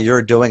reasons why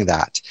you're doing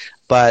that.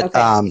 But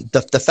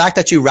the fact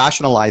that you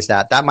rationalize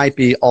that might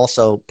be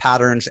also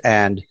patterns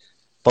and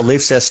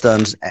belief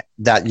systems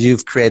that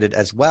you've created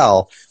as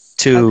well.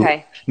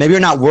 Maybe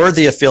you're not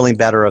worthy of feeling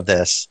better of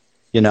this,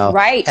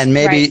 right? And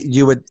maybe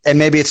you would, and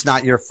maybe it's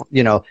not your,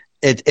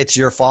 it's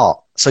your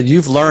fault. So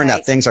you've learned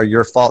that things are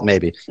your fault.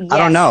 Maybe I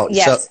don't know.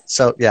 Yes.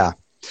 So yeah.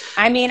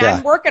 I mean,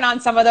 I'm working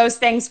on some of those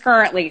things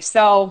currently,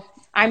 so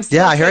I'm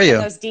still taking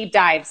those deep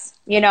dives.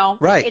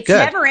 Right? It's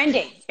never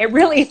ending. It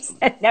really is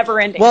never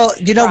ending. Well,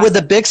 with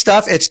the big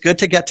stuff, it's good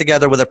to get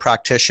together with a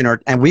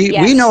practitioner, and we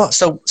know.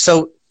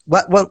 So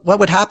what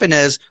would happen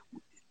is,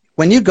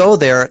 when you go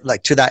there,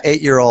 like to that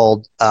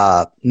 8-year-old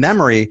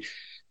memory,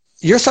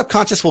 your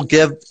subconscious will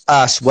give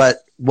us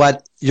what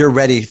you're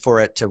ready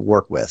for it to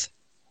work with.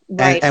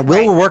 Right. And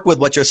we'll work with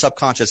what your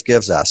subconscious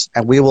gives us.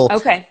 And we will,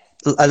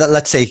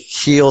 let's say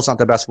heal is not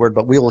the best word,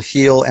 but we will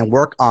heal and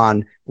work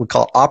on,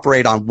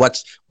 operate on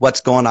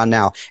what's going on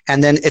now.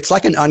 And then it's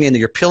like an onion that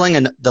you're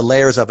peeling the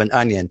layers of an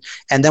onion.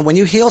 And then when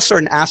you heal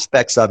certain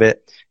aspects of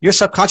it, your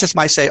subconscious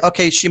might say,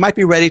 okay, she might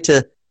be ready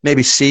to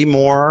maybe see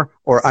more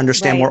or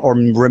understand more or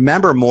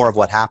remember more of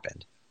what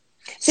happened.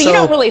 So you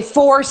don't really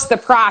force the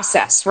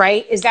process,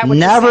 right? Is that what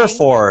you're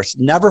saying?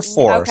 Never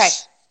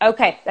force.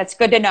 Okay. That's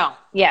good to know.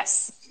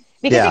 Yes.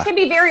 Because it can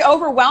be very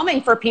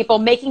overwhelming for people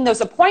making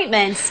those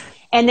appointments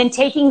and then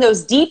taking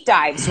those deep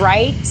dives,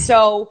 right?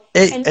 So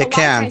a lot of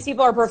times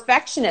people are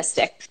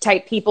perfectionistic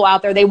type people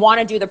out there. They want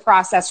to do the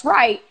process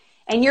right.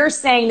 And you're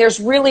saying there's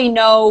really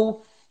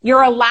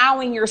you're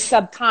allowing your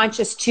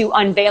subconscious to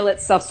unveil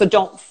itself. So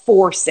don't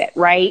force it,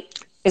 right?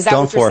 Is that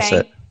what you're saying?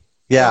 Don't force it.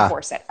 Yeah. Don't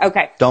force it.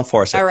 Okay. Don't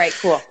force it. All right,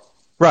 cool.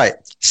 Right.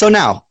 So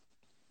now,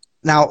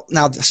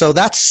 So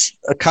that's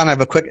a kind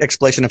of a quick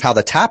explanation of how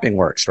the tapping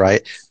works,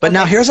 right? But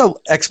now here's an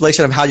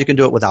explanation of how you can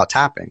do it without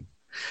tapping.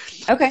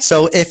 Okay.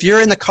 So if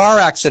you're in the car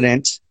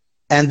accident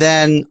and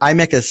then I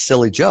make a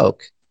silly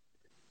joke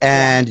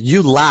and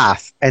you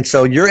laugh, and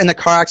so you're in the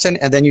car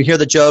accident and then you hear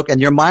the joke and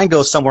your mind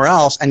goes somewhere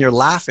else and you're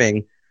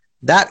laughing,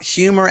 that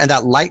humor and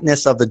that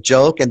lightness of the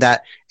joke and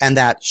that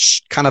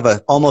kind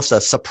of almost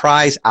a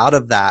surprise out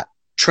of that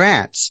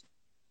trance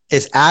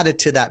is added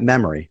to that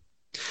memory.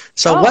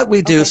 So what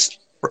we do is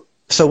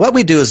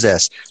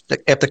this.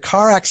 If the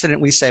car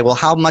accident, we say, well,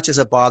 how much is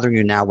it bothering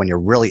you now when you're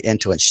really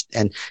into it?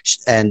 And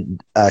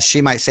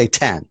she might say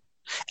 10.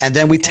 And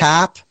then we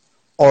tap,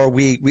 or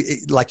we,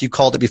 like you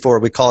called it before,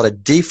 we call it a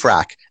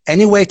defrac.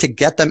 Any way to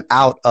get them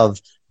out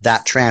of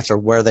that trance or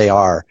where they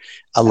are,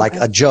 like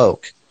a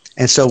joke.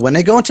 And so when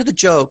they go into the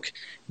joke,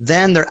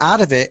 then they're out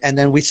of it. And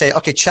then we say,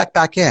 okay, check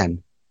back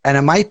in. And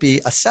it might be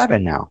a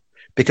 7 now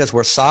because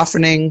we're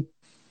softening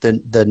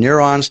the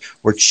neurons.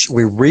 We're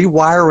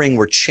rewiring,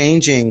 we're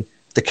changing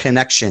the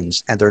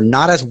connections, and they're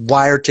not as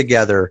wired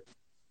together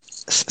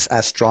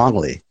as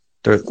strongly.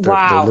 They're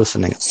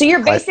loosening. So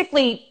you're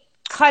basically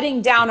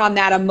cutting down on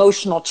that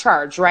emotional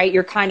charge, right?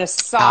 You're kind of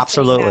softening.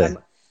 Absolutely.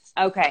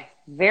 Okay.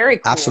 Very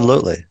cool.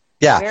 Absolutely.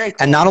 Yeah. Very cool.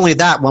 And not only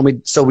that,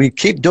 we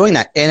keep doing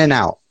that in and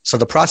out. So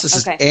the process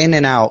is in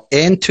and out,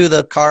 into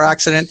the car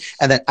accident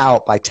and then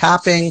out by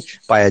tapping,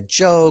 by a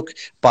joke,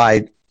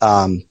 by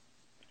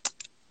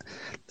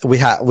we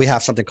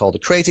have something called a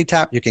crazy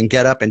tap. You can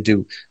get up and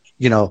do,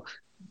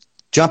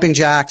 jumping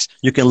jacks.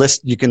 You can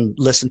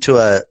listen to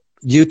a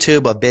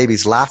YouTube of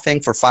babies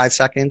laughing for 5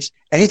 seconds.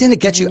 Anything to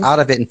get you out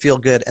of it and feel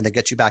good and to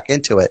get you back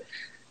into it.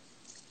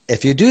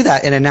 If you do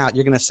that in and out,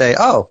 you're going to say,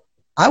 oh,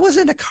 I was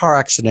in a car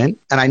accident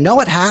and I know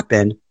it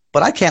happened,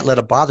 but I can't let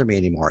it bother me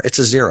anymore. It's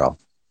a 0.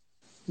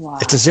 Wow.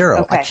 It's a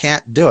 0. Okay. I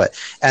can't do it.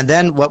 And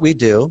then what we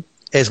do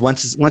is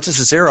once it's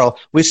a 0,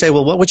 we say,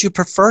 well, what would you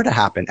prefer to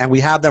happen? And we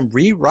have them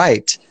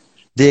rewrite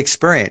the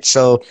experience.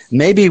 So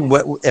maybe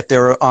if they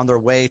were on their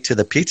way to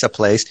the pizza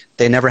place,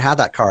 they never had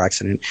that car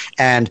accident.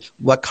 And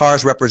what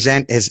cars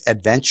represent is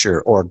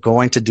adventure or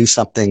going to do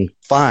something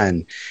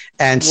fun.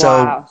 And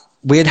so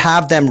we'd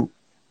have them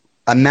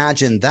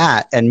imagine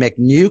that and make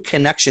new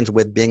connections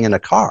with being in a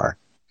car.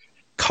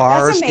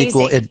 Cars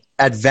equal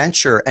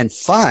adventure and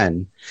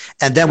fun.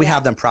 And then we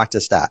have them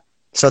practice that.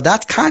 So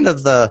that's kind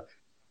of the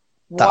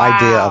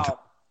idea of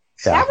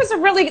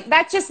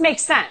that just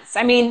makes sense.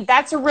 I mean,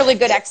 that's a really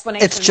good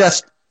explanation.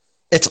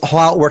 It's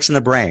how it works in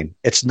the brain.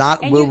 It's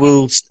not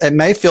woo-woo. It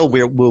may feel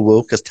weird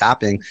woo-woo because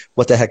tapping,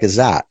 what the heck is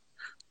that?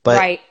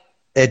 But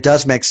it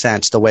does make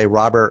sense the way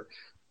Robert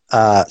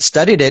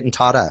studied it and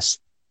taught us.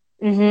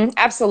 Mm-hmm,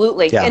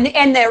 absolutely. Yeah.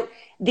 And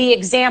the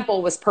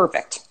example was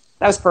perfect.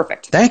 That was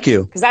perfect. Thank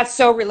you. Because that's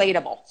so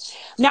relatable.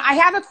 Now, I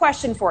have a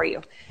question for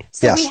you.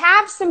 So we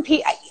have some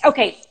people.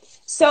 Okay,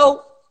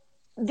 so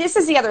this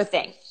is the other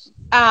thing.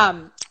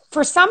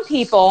 For some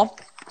people,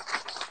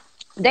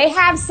 they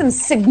have some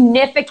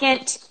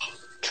significant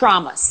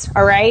traumas,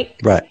 all right?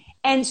 Right.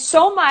 And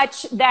so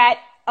much that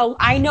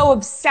I know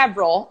of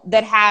several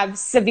that have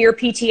severe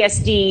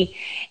PTSD,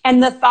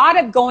 and the thought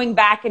of going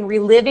back and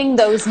reliving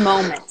those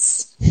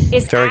moments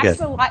is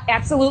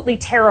absolutely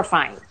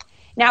terrifying.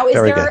 Now, is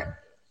there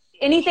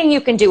anything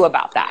you can do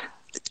about that?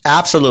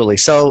 Absolutely.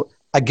 So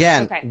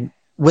again,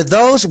 with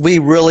those, we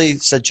really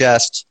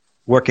suggest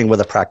working with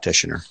a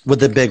practitioner, with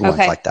the big ones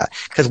like that.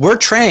 Because we're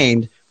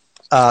trained,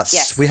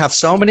 we have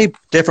so many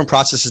different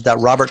processes that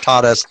Robert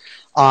taught us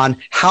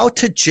on how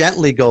to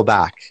gently go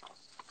back.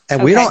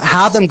 And we don't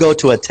have them go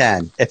to a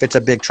 10 if it's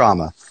a big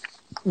trauma.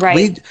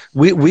 Right.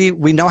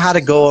 We know how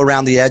to go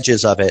around the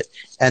edges of it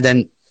and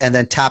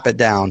then tap it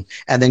down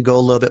and then go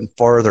a little bit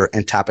further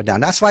and tap it down.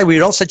 That's why we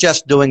don't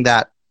suggest doing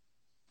that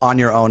on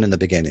your own in the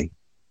beginning.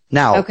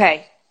 Now,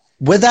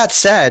 with that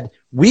said,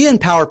 we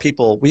empower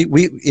people.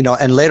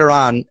 And later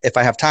on, if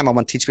I have time, I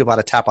want to teach people how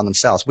to tap on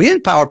themselves. We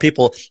empower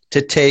people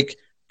to take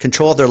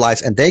control of their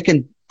lives, and they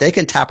can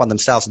tap on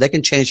themselves. They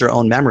can change their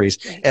own memories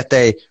if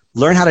they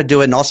learn how to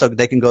do it. And also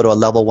they can go to a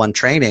level 1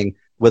 training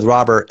with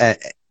Robert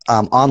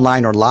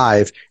online or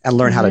live and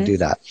learn how to do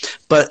that.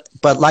 But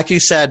like you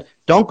said,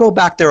 don't go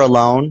back there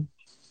alone.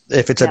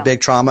 If it's a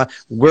big trauma,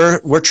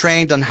 we're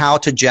trained on how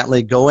to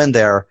gently go in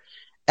there.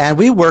 And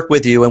we work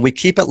with you, and we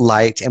keep it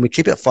light and we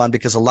keep it fun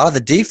because a lot of the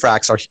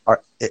defracts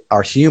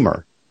are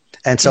humor.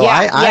 And so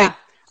I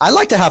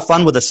like to have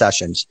fun with the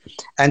sessions.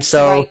 And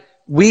so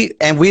we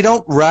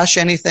don't rush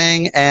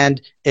anything. And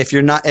if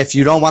you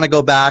don't want to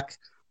go back,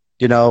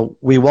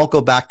 we won't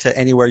go back to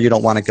anywhere you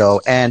don't want to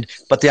go.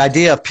 But the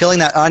idea of peeling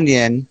that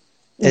onion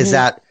is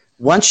that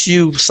once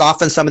you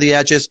soften some of the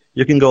edges,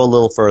 you can go a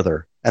little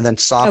further and then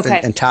soften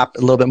and tap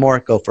a little bit more,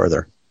 go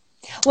further.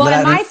 Well,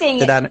 and my thing,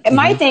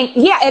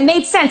 it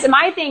made sense. And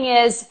my thing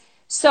is,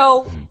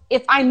 so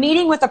if I'm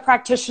meeting with a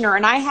practitioner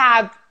and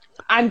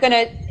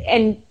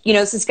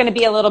this is going to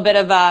be a little bit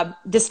of a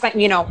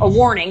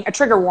warning, a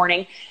trigger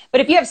warning.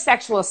 But if you have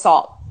sexual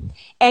assault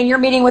and you're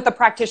meeting with a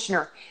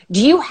practitioner,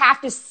 do you have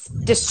to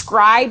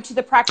describe to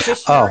the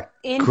practitioner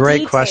in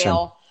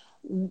detail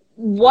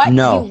what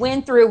you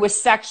went through with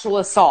sexual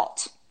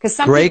assault. Because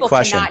some people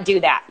cannot do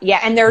that. Yeah,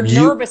 and they're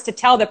nervous to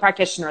tell the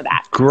practitioner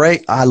that.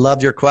 Great. I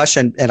love your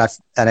question. And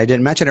I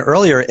didn't mention it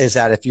earlier, is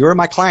that if you're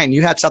my client and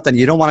you had something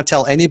you don't want to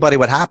tell anybody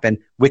what happened,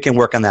 we can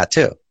work on that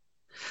too.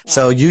 Yeah.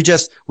 So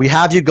we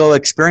have you go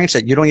experience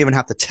it. You don't even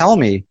have to tell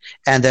me.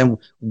 And then,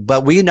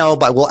 but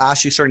we'll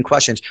ask you certain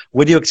questions.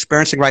 What are you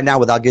experiencing right now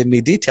without giving me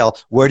detail?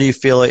 Where do you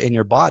feel it in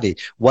your body?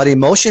 What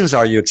emotions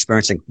are you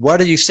experiencing? What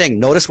are you seeing?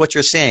 Notice what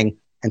you're seeing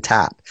and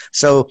tap.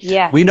 So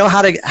we know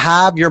how to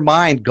have your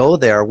mind go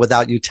there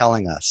without you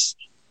telling us.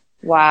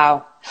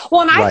 Wow.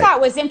 Well, and I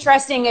thought was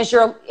interesting is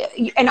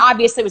and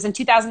obviously it was in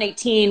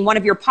 2018, one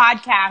of your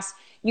podcasts,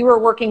 you were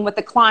working with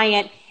a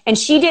client and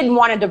she didn't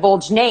want to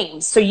divulge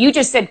names. So you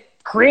just said,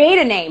 create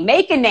a name,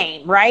 make a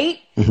name, right?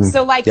 Mm-hmm.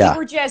 So like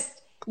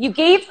you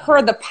gave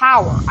her the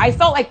power. I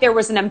felt like there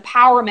was an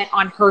empowerment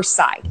on her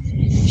side.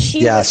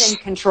 She was in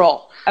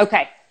control.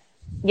 Okay.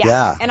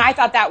 Yeah. And I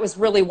thought that was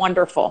really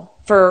wonderful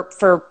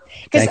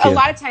because a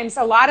lot of times,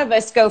 a lot of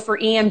us go for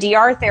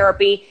EMDR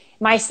therapy,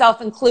 myself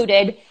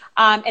included,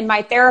 and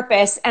my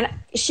therapist, and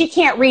she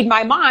can't read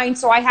my mind.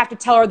 So I have to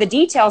tell her the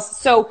details.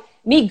 So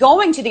me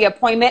going to the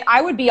appointment,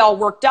 I would be all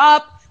worked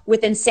up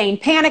with insane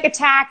panic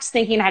attacks,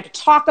 thinking I had to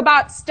talk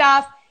about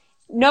stuff.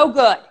 No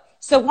good.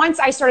 So once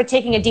I started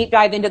taking a deep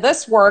dive into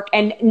this work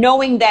and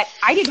knowing that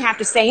I didn't have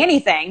to say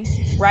anything,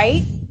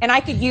 right? And I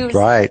could use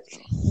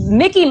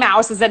Mickey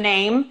Mouse as a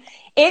name.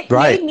 It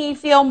made me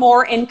feel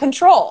more in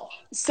control.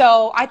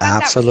 So I thought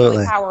that was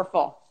really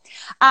powerful.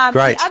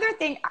 The other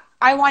thing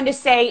I wanted to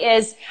say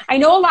is I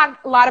know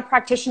a lot of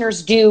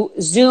practitioners do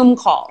Zoom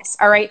calls.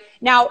 All right.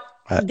 Now,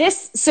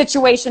 this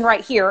situation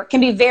right here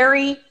can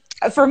be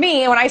for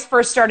me, when I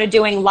first started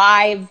doing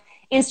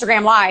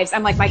Instagram lives,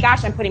 I'm like, my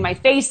gosh, I'm putting my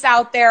face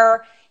out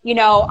there. You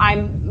know,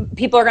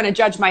 people are going to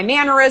judge my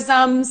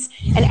mannerisms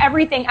and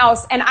everything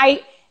else. And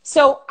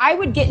so I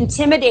would get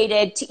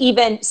intimidated to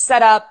even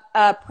set up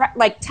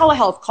like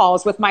telehealth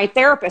calls with my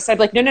therapist. I'd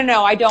be like,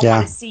 no, I don't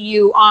want to see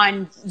you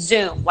on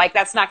Zoom. Like,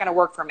 that's not going to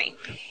work for me.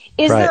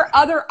 Is there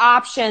other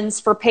options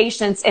for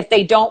patients if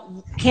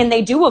can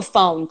they do a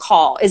phone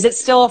call? Is it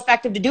still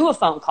effective to do a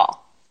phone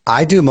call?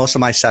 I do most of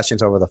my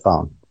sessions over the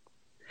phone.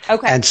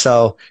 Okay. And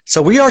so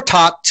we are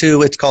taught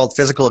it's called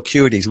physical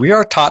acuities. We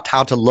are taught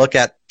how to look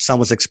at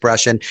someone's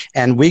expression.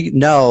 And we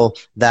know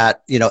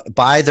that,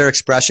 by their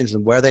expressions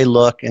and where they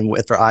look and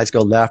if their eyes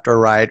go left or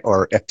right,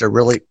 or if they're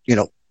really,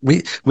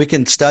 we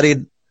can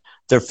study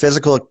their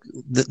physical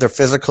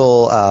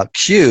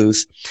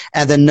cues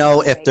and then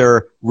know if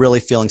they're really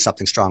feeling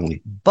something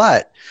strongly.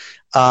 But,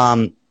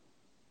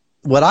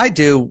 what I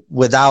do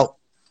with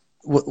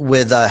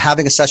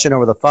having a session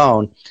over the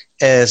phone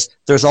is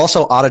there's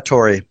also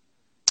auditory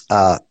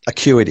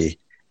acuity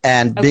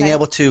and being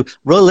able to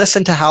really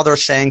listen to how they're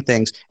saying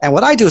things. And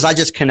what I do is I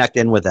just connect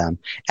in with them.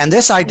 And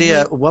this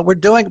idea, what we're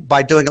doing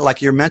by doing it,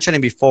 like you're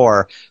mentioning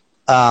before,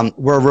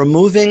 we're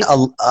removing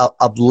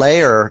a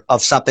layer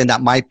of something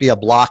that might be a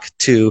block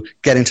to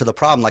getting to the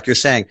problem. Like you're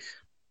saying,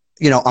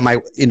 how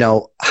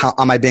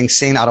am I being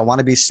seen? I don't want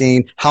to be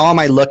seen. How am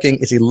I looking?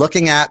 Is he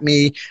looking at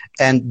me?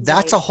 And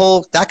that's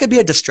that could be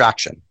a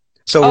distraction.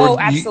 So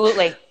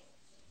absolutely.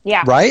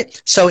 Yeah.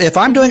 Right? So if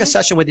I'm doing a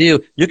session with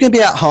you, you can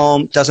be at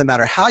home. Doesn't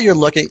matter how you're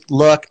looking.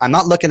 Look, I'm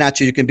not looking at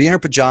you. You can be in your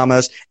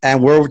pajamas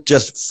and we're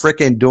just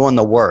freaking doing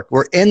the work.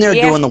 We're in there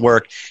doing the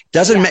work.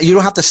 You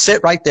don't have to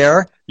sit right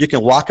there. You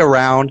can walk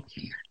around.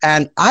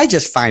 And I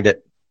just find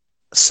it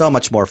so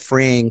much more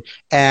freeing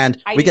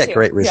and we get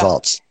great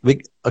results.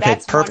 That's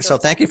perfect. Wonderful. So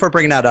thank you for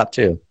bringing that up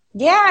too.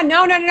 Yeah,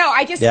 no.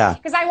 I just,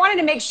 because I wanted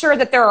to make sure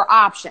that there are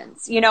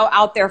options,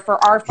 out there for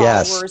our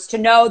followers to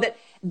know that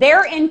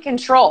they're in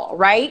control,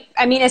 right?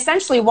 I mean,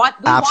 essentially we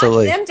want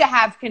them to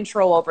have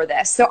control over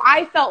this. So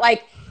I felt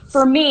like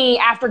for me,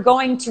 after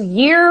going to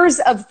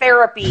years of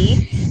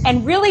therapy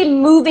and really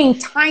moving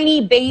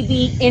tiny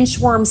baby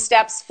inchworm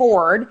steps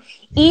forward,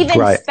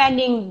 even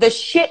spending the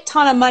shit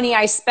ton of money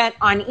I spent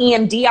on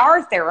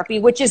EMDR therapy,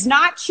 which is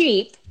not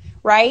cheap,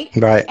 right?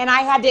 And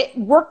I had to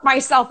work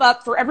myself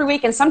up for every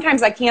week. And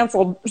sometimes I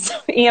canceled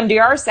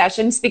EMDR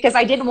sessions because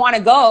I didn't want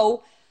to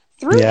go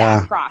through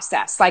that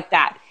process like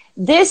that.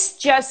 This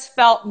just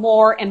felt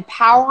more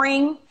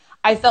empowering.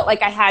 I felt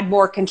like I had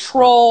more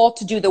control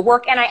to do the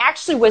work. And I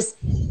actually was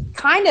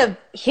kind of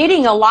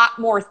hitting a lot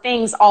more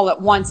things all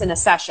at once in a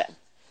session.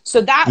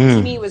 So that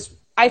to me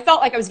I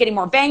felt like I was getting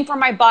more bang for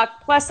my buck.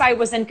 Plus I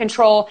was in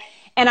control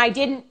and I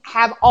didn't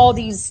have all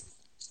these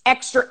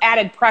extra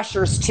added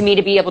pressures to me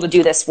to be able to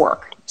do this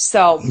work.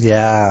 So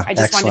I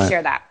just wanted to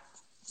share that.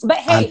 But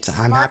hey,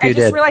 I'm Mark, happy I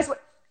just realized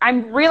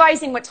I'm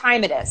realizing what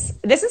time it is.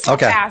 This is how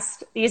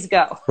fast these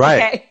go.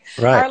 Okay?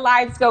 Our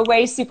lives go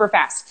way super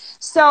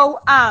fast.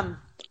 So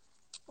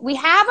we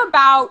have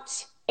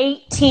about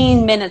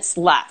 18 minutes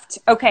left.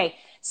 Okay.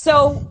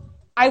 So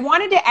I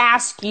wanted to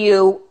ask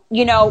you,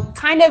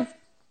 kind of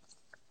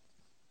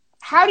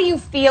how do you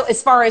feel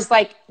as far as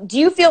do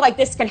you feel like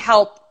this can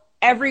help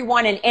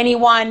everyone and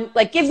anyone?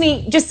 Like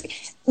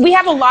we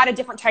have a lot of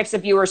different types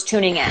of viewers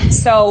tuning in.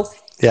 So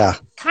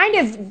kind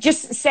of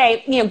just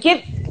say,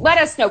 let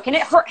us know, can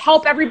it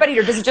help everybody,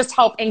 or does it just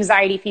help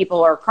anxiety people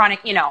or chronic,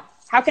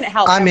 how can it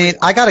help? I mean,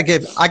 I gotta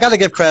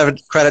give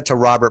credit to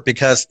Robert,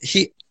 because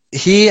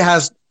he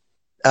has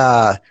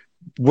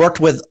worked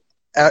with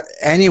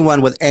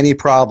anyone with any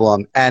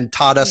problem and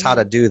taught us how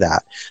to do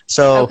that.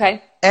 So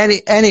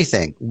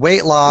anything,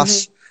 weight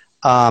loss,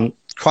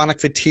 chronic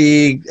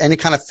fatigue, any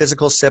kind of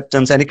physical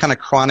symptoms, any kind of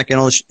chronic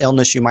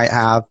illness you might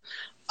have,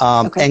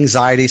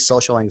 anxiety,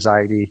 social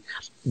anxiety,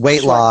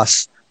 weight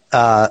loss,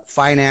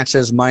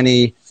 finances,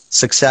 money,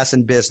 success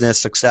in business,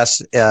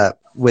 success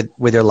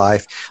with your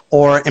life,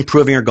 or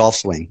improving your golf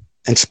swing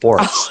and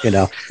sports, Really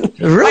my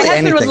husband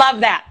anything. would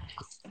love that.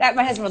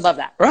 My husband would love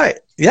that. Right.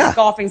 Yeah.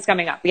 Golfing's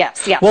coming up.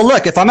 Yes. Yeah. Well,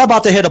 look, if I'm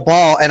about to hit a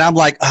ball and I'm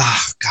like,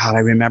 oh, God, I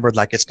remembered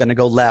like it's going to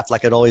go left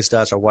like it always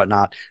does or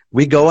whatnot,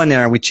 we go in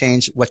there and we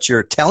change what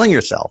you're telling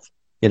yourself,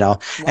 Wow.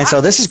 And so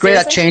this is great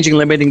at changing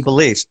limiting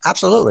beliefs.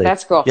 Absolutely.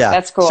 That's cool. Yeah.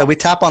 That's cool. So we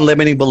tap on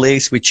limiting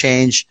beliefs. We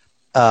change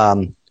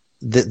that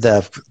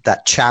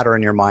chatter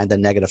in your mind, the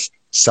negative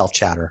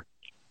self-chatter.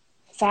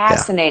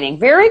 Fascinating. Yeah.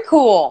 Very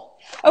cool.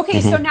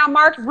 Okay. So now,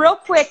 Mark, real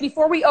quick,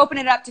 before we open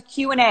it up to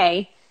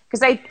Q&A,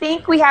 because I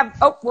think we have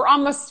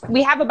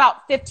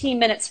about 15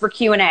 minutes for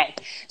Q&A.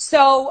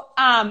 So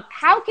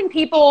how can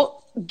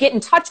people get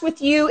in touch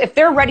with you if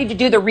they're ready to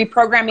do the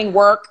reprogramming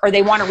work, or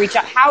they want to reach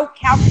out? How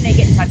can they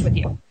get in touch with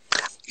you?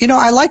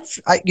 I like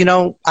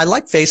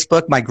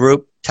Facebook, my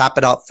group, Tap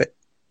It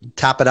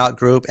Out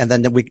group, and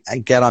then we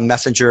get on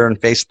Messenger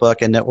and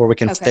Facebook, and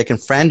they can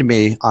friend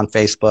me on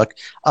Facebook.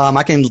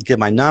 I can give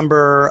my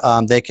number.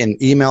 They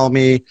can email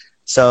me.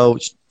 So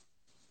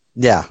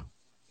yeah.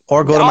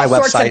 Or go to my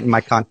website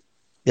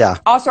and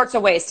all sorts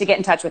of ways to get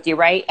in touch with you,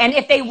 right? And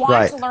if they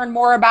want to learn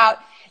more about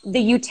the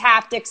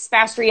Utaptics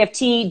Faster EFT,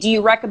 do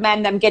you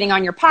recommend them getting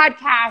on your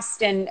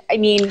podcast? And I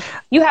mean,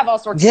 you have all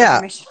sorts of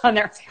information on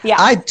there. Yeah,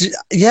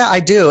 I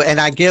do. And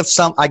I give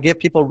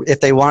people, if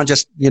they want to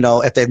just,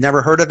 if they've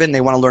never heard of it and they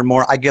want to learn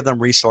more, I give them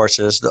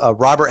resources.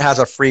 Robert has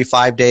a free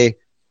 5-day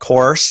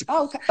course.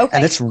 Okay.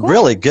 And it's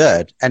really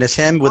good. And it's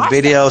him with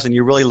videos, and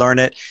you really learn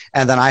it.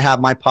 And then I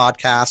have my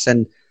podcast,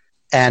 and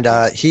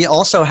he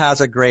also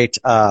has a great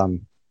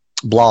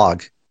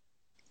blog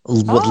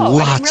with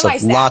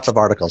lots of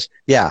articles.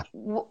 Yeah.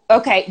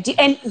 Okay.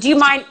 Do you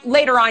mind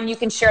later on you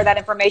can share that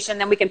information,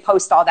 then we can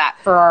post all that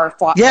for our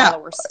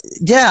followers?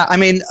 Yeah. I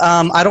mean,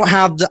 I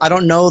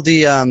don't know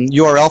the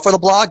URL for the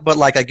blog, but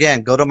like,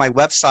 again, go to my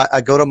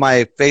website, go to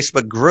my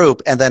Facebook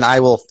group, and then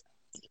I will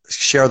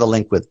share the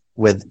link with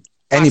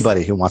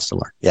anybody who wants to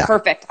learn. Yeah.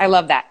 Perfect. I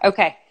love that.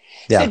 Okay.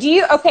 Yeah.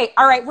 So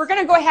all right. We're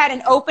going to go ahead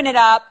and open it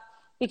up,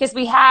 because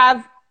we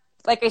have,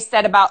 like I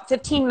said, about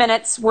 15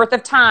 minutes worth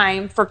of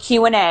time for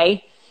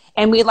Q&A,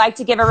 and we'd like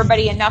to give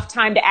everybody enough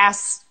time to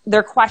ask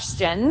their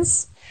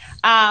questions.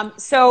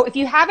 So if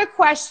you have a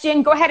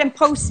question, go ahead and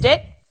post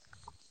it.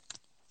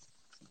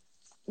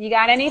 You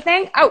got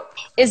anything? Oh,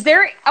 is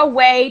there a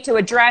way to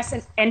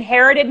address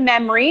inherited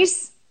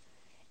memories?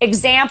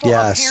 Example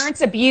of parents'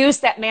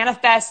 abuse that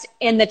manifest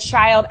in the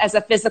child as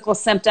a physical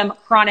symptom,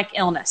 chronic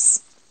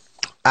illness.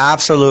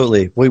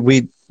 Absolutely.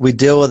 We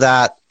deal with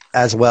that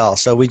as well.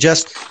 So it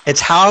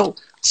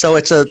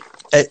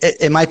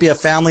might be a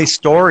family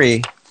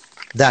story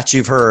that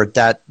you've heard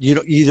that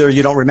either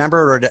you don't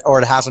remember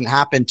or it hasn't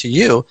happened to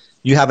you.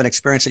 You haven't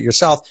experienced it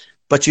yourself,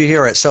 but you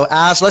hear it. So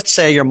let's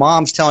say your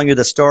mom's telling you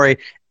the story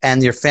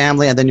and your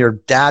family, and then your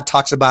dad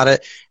talks about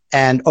it.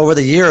 And over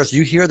the years,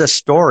 you hear the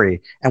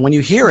story. And when you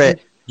hear it,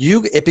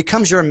 it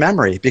becomes your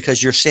memory,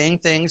 because you're seeing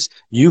things,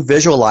 you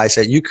visualize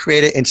it, you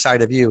create it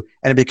inside of you,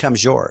 and it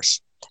becomes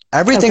yours.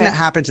 Everything that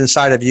happens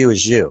inside of you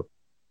is you.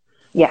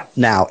 Yeah.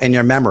 Now in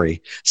your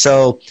memory.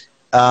 So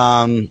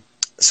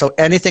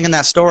anything in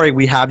that story,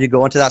 we have you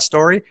go into that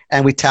story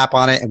and we tap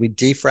on it and we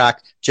defrag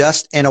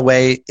just in a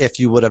way if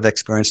you would have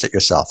experienced it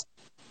yourself.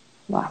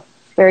 Wow.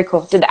 Very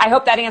cool. I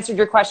hope that answered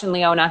your question,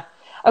 Leona.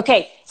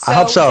 Okay. So I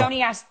hope so.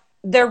 Joni asked,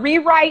 the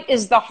rewrite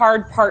is the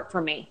hard part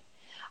for me.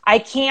 I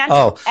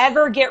can't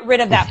ever get rid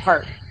of that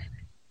part.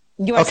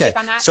 Do you want to speak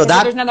on that? So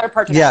there's another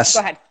part to that. Go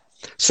ahead.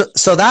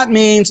 So that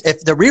means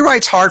if the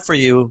rewrite's hard for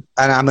you,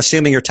 and I'm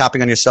assuming you're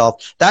tapping on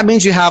yourself, that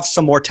means you have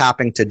some more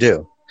tapping to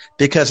do.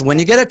 Because when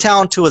you get it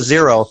down to a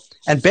 0,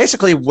 and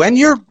basically when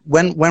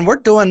we're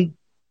doing,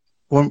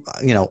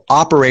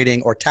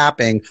 operating or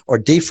tapping or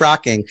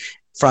defracking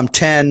from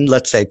 10,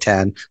 let's say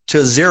 10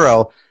 to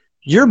 0,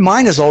 your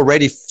mind is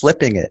already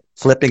flipping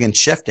and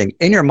shifting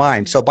in your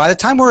mind. So by the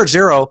time we're at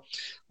 0,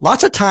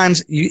 lots of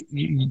times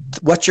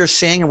what you're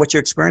seeing and what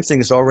you're experiencing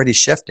is already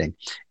shifting.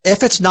 If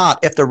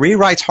the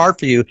rewrite's hard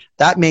for you,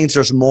 that means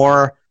there's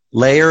more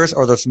layers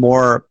or there's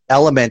more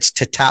elements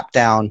to tap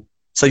down.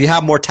 So you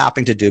have more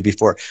tapping to do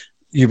before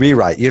you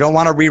rewrite. You don't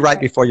want to rewrite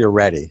before you're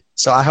ready.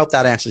 So I hope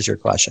that answers your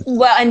question.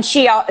 Well, and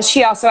she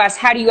also asked,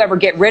 how do you ever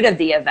get rid of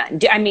the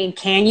event?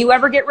 Can you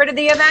ever get rid of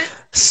the event?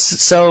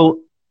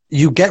 So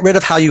you get rid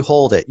of how you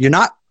hold it.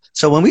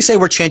 So when we say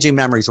we're changing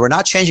memories, we're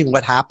not changing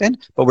what happened,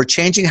 but we're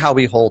changing how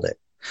we hold it.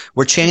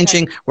 We're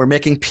changing, we're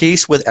making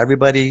peace with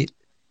everybody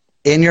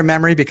in your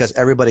memory because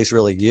everybody's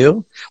really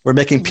you. We're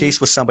making peace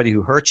with somebody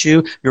who hurt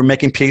you. You're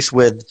making peace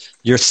with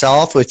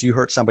yourself if you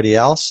hurt somebody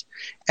else.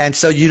 And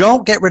so you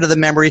don't get rid of the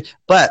memory.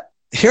 But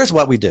here's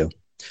what we do.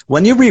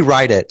 When you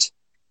rewrite it,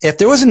 if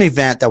there was an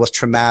event that was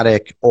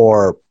traumatic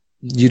or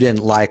you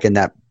didn't like and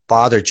that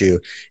bothered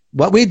you,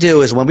 what we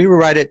do is when we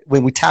rewrite it,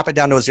 when we tap it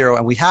down to a 0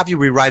 and we have you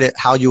rewrite it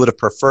how you would have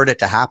preferred it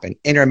to happen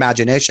in your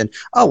imagination.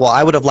 Oh, well,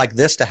 I would have liked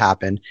this to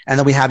happen. And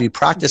then we have you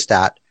practice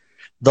that.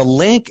 The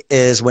link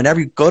is whenever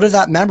you go to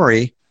that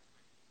memory,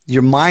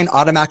 your mind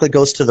automatically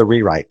goes to the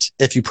rewrite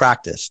if you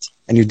practiced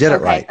and you did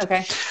it right.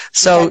 Okay.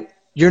 So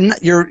you're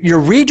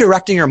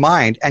redirecting your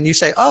mind and you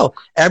say, oh,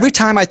 every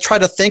time I try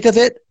to think of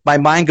it, my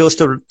mind goes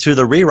to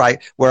the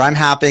rewrite where I'm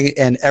happy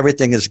and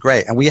everything is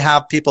great. And we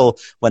have people,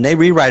 when they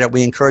rewrite it,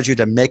 we encourage you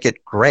to make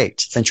it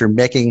great since you're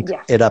making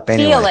it up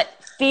anyway. Feel it.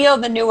 Feel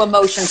the new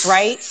emotions,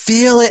 right?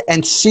 Feel it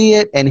and see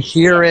it and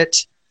hear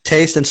it,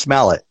 taste and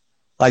smell it.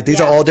 Like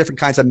these are all different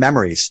kinds of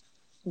memories.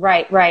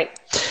 Right.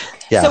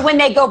 Yeah. So when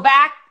they go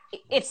back,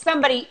 if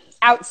somebody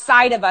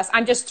outside of us,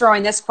 I'm just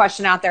throwing this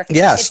question out there.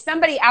 Yes. If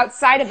somebody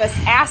outside of us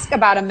ask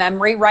about a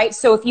memory, right?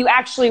 So if you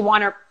actually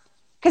want to,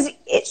 because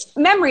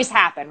memories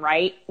happen,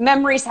 right?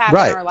 Memories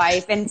happen in our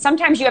life. And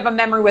sometimes you have a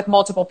memory with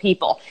multiple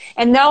people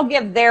and they'll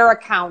give their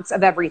accounts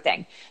of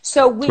everything.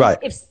 So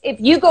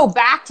if you go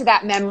back to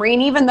that memory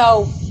and even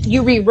though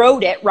you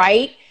rewrote it,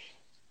 right?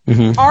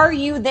 Are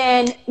you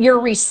then, your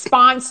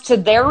response to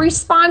their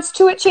response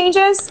to it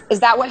changes? Is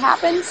that what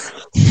happens?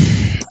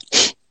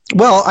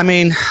 Well, I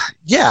mean,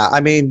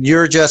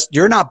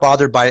 you're not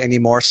bothered by it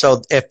anymore.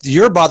 So if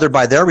you're bothered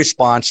by their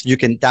response,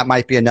 that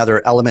might be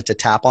another element to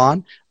tap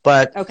on,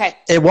 but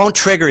it won't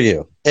trigger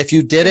you. If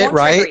you did it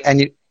right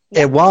and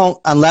it won't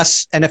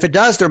and if it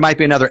does, there might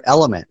be another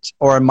element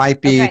or it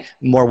might be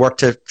more work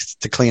to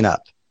clean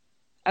up.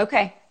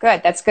 Okay,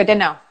 good. That's good to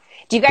know.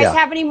 Do you guys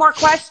have any more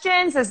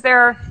questions? Is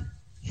there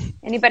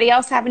anybody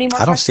else have any more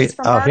questions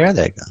for Mark? Oh, here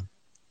they go.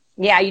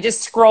 Yeah, you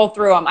just scroll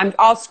through them.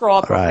 I'll scroll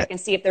up real quick and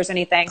see if there's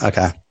anything.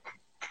 Okay.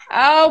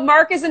 Oh,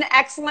 Mark is an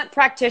excellent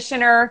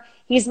practitioner.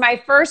 He's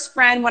my first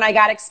friend when I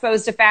got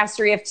exposed to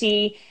Faster EFT,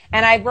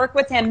 and I've worked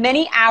with him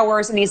many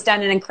hours, and he's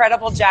done an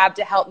incredible job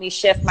to help me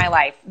shift my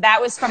life. That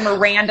was from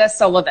Miranda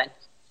Sullivan.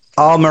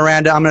 Oh,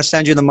 Miranda, I'm going to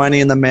send you the money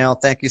in the mail.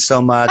 Thank you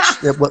so much.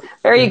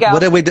 There you go.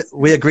 What did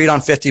we agreed on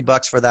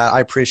 $50 for that.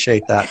 I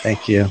appreciate that.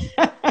 Thank you.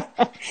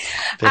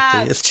 50.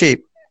 It's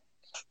cheap.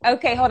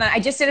 Okay, hold on. I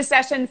just did a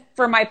session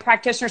for my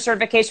practitioner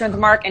certification with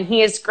Mark, and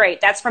he is great.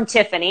 That's from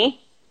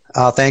Tiffany.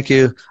 Oh, thank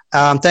you.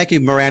 Thank you,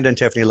 Miranda and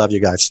Tiffany. Love you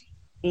guys.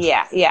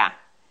 Yeah.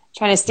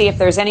 Trying to see if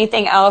there's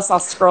anything else. I'll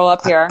scroll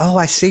up here.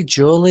 I see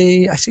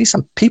Julie. I see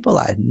some people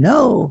I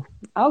know.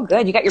 Oh,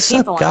 good. You got your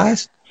people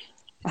guys?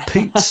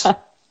 Pete's.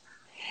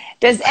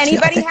 Does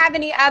anybody have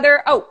any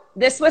other? Oh,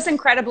 this was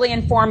incredibly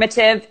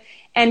informative.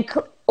 And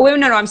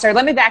I'm sorry.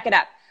 Let me back it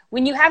up.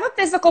 When you have a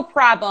physical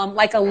problem,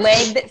 like a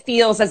leg that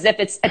feels as if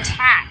it's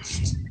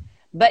attached,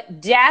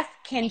 but death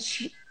can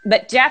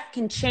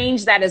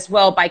change that as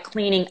well by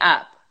cleaning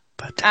up.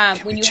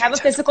 When you have a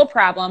physical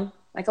problem,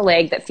 like a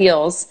leg that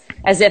feels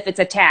as if it's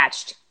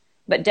attached,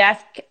 but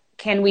death,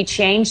 can we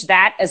change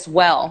that as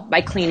well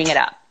by cleaning it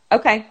up?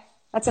 Okay,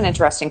 that's an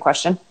interesting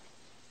question.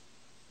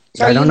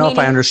 So I don't know if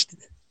I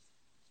understand.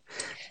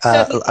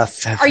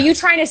 Are you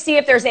trying to see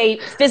if there's a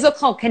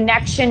physical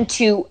connection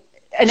to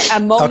a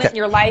moment in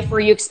your life where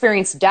you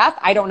experience death?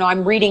 I don't know.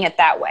 I'm reading it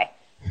that way,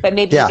 but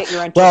maybe you get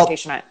your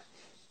interpretation on it.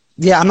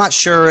 Yeah, I'm not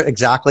sure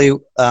exactly.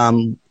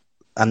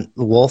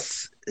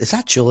 Wolf, is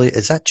that Julie?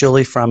 Is that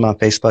Julie from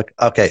Facebook?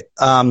 Okay.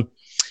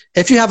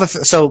 If you have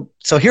so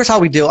here's how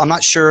we deal. I'm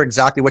not sure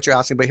exactly what you're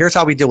asking, but here's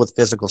how we deal with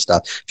physical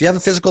stuff. If you have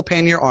a physical pain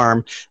in your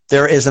arm,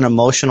 there is an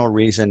emotional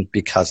reason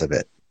because of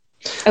it.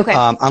 Okay.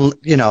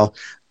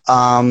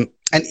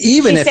 And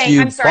even if you...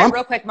 I'm sorry,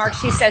 real quick, Mark.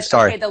 She says,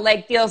 okay, the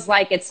leg feels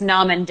like it's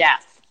numb and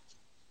death.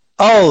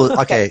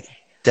 Oh, okay.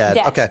 Dead.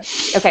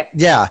 Okay.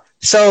 Yeah.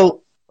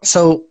 So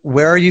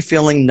where are you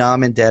feeling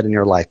numb and dead in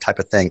your life type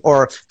of thing?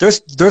 Or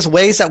there's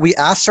ways that we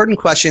ask certain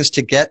questions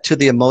to get to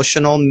the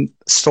emotional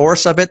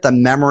source of it, the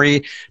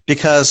memory,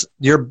 because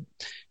your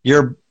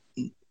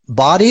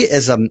body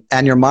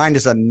and your mind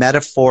is a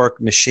metaphoric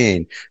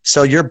machine.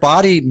 So your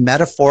body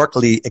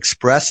metaphorically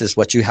expresses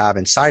what you have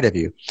inside of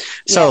you.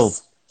 So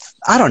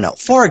I don't know.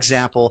 For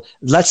example,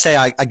 let's say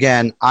I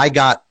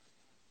got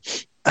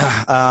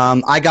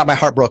my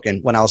heart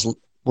broken when I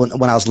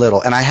was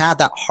little, and I had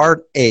that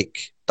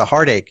heartache.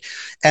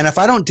 And if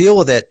I don't deal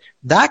with it,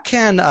 that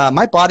can,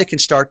 my body can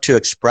start to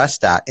express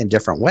that in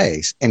different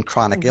ways, in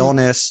chronic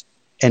illness,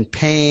 in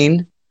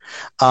pain.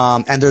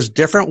 And there's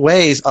different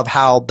ways of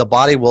how the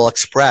body will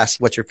express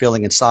what you're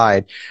feeling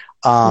inside.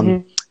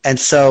 And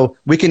so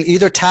we can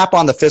either tap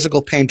on the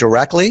physical pain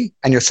directly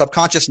and your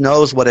subconscious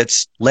knows what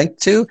it's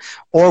linked to,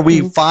 or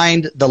we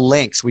find the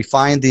links. We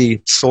find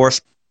the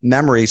source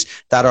memories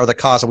that are the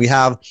cause. And we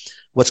have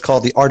what's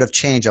called the art of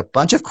change, a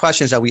bunch of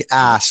questions that we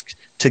ask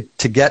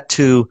to get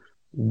to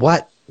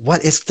what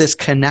what is this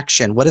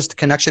connection? What is the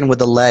connection with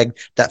the leg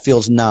that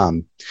feels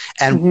numb?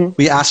 And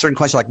we ask certain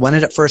questions like, when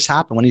did it first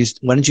happen? When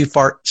did you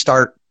first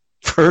start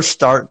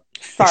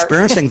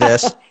experiencing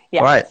this?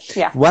 Yeah. Right.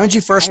 Yeah. When did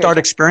you first start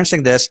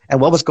experiencing this, and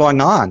what was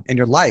going on in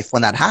your life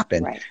when that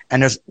happened? Right.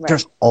 And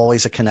there's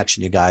always a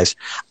connection, you guys.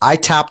 I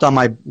tapped on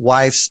my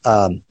wife's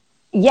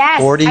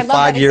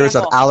 45 years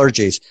of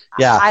allergies.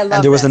 Yeah.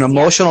 And there was an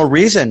emotional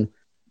reason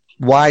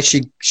why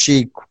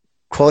she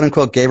quote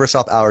unquote gave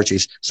herself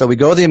allergies. So we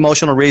go to the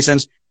emotional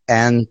reasons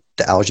and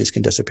the allergies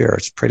can disappear.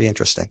 It's pretty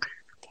interesting.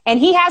 And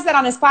he has that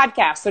on his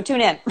podcast. So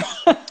tune in.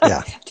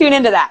 Yeah. Tune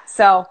into that.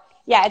 So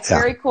yeah, it's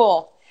very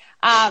cool.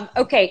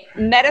 Okay.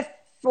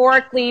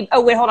 Metaphorically.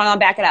 Oh wait, hold on. I'll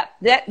back it up.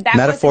 That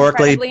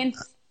metaphorically.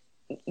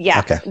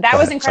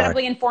 Was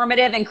incredibly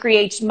informative and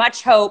creates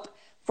much hope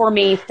for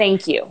me.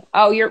 Thank you.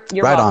 Oh, you're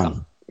right welcome.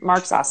 On.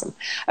 Mark's awesome.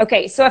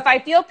 Okay. So if I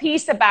feel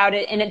peace about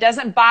it and it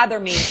doesn't bother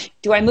me,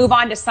 do I move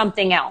on to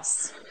something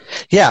else?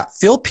 Yeah,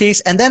 feel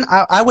peace. And then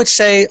I would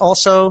say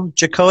also,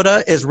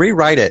 Jacoda, is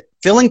rewrite it.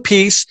 Feeling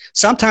peace,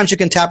 sometimes you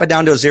can tap it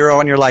down to a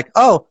 0 and you're like,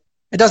 oh,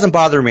 it doesn't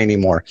bother me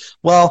anymore.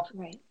 Well,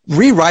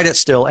 rewrite it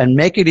still and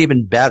make it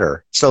even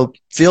better. So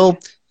feel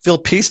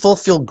peaceful,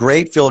 feel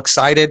great, feel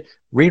excited.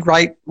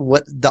 Rewrite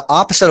what the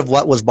opposite of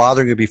what was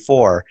bothering you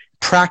before.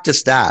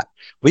 Practice that.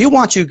 We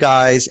want you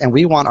guys and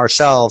we want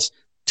ourselves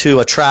to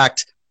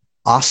attract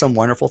awesome,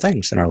 wonderful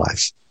things in our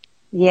lives.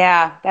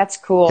 Yeah, that's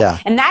cool. Yeah.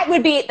 And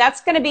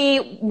that's going to be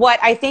what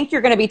I think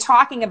you're going to be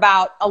talking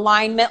about,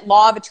 alignment,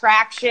 law of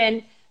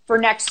attraction for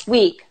next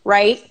week,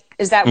 right?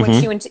 Is that what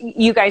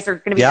you guys are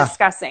going to be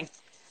discussing?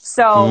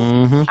 So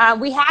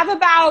we have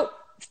about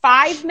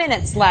 5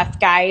 minutes left,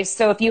 guys.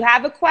 So if you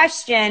have a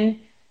question,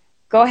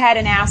 go ahead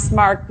and ask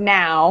Mark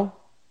now.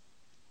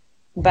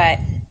 But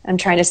I'm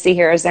trying to see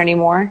here. Is there any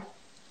more?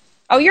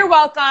 Oh, you're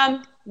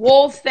welcome.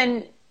 Wolf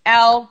and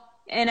L.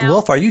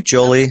 Wolf, are you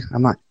Julie?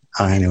 I'm not.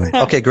 Oh, anyway.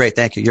 Okay, great.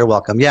 Thank you. You're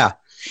welcome. Yeah.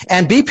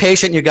 And be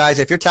patient, you guys.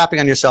 If you're tapping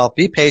on yourself,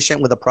 be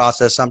patient with the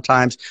process.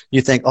 Sometimes you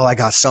think, oh, I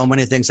got so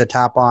many things to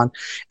tap on.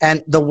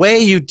 And the way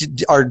you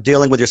are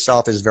dealing with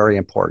yourself is very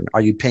important. Are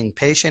you being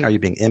patient? Are you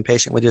being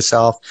impatient with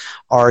yourself?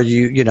 Are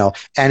you,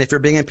 and if you're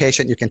being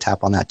impatient, you can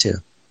tap on that too.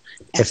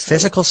 Absolutely. If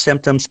physical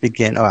symptoms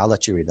begin, I'll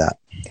let you read that.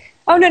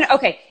 Oh, no.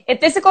 Okay. If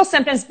physical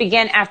symptoms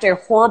begin after a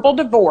horrible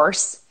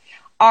divorce,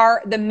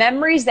 are the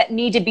memories that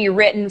need to be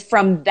written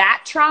from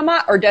that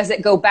trauma, or does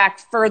it go back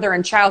further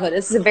in childhood?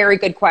 This is a very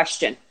good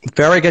question.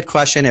 Very good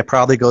question. It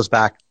probably goes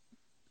back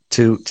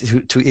to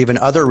even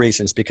other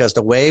reasons, because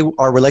the way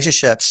our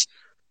relationships,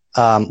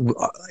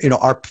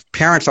 our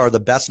parents are the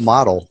best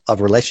model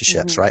of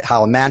relationships, right?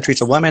 How a man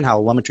treats a woman, how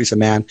a woman treats a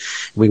man.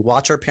 We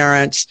watch our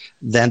parents,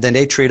 then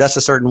they treat us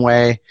a certain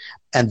way,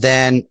 and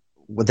then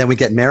we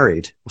get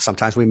married.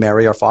 Sometimes we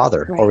marry our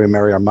father or we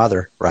marry our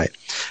mother, right?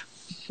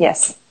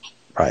 Yes.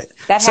 Right.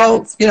 That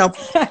happens.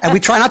 And we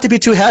try not to be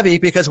too heavy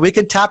because we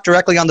can tap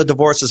directly on the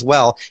divorce as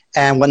well.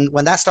 And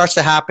when that starts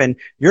to happen,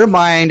 your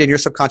mind and your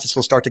subconscious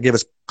will start to give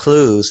us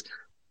clues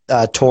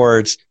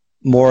towards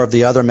more of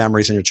the other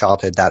memories in your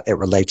childhood that it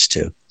relates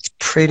to. It's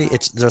pretty,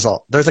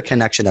 there's a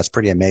connection that's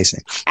pretty amazing.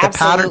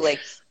 Absolutely.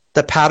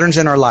 The patterns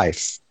in our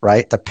life,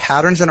 right? The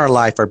patterns in our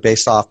life are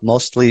based off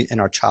mostly in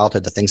our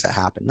childhood, the things that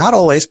happen. Not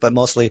always, but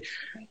mostly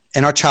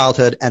in our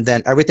childhood. And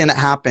then everything that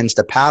happens,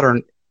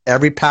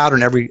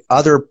 every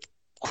other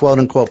quote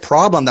unquote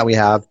problem that we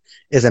have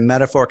is a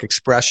metaphoric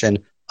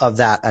expression of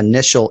that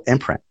initial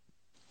imprint.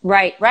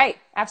 Right.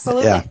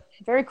 Absolutely. Yeah.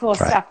 Very cool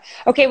stuff.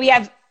 Okay. We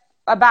have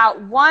about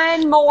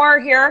one more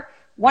here.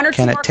 One or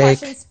two more questions.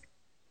 Can it take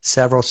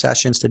several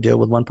sessions to deal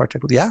with one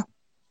particular? Yeah,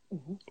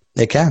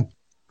 it can.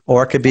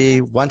 Or it could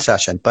be one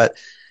session, but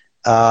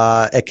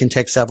it can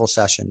take several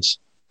sessions.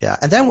 Yeah.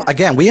 And then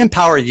again, we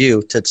empower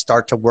you to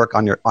start to work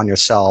on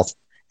yourself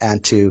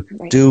and to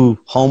do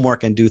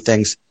homework and do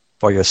things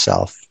for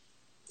yourself.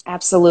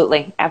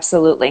 Absolutely.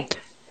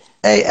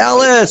 Hey,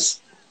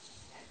 Ellis.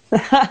 Do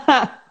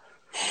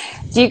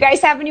you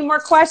guys have any more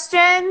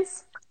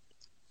questions?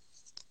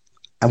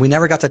 And we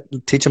never got to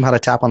teach them how to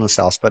tap on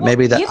themselves, but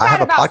maybe that I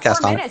have a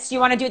podcast on it. Do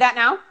you want to do that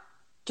now?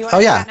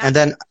 And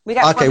then,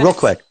 real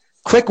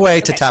quick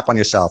way to tap on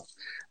yourself.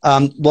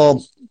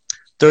 Well,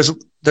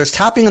 there's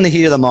tapping in the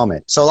heat of the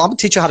moment. So I'm going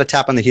to teach you how to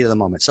tap on the heat of the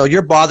moment. So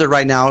you're bothered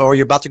right now, or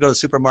you're about to go to the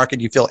supermarket,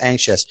 you feel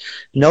anxious.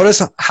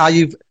 Notice how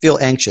you feel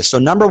anxious. So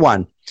number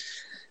one,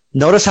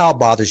 notice how it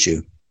bothers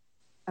you.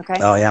 Okay.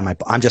 Oh yeah,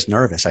 I'm just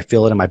nervous. I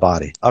feel it in my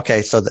body.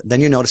 Okay, so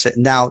then you notice it.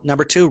 Now,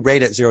 number two,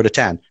 rate it 0 to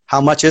 10.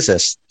 How much is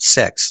this?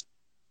 6.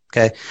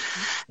 Okay.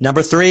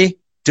 Number 3,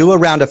 do a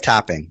round of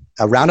tapping.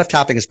 A round of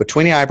tapping is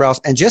between the eyebrows,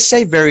 and just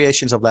say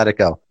variations of let it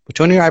go.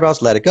 Between your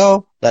eyebrows, let it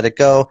go,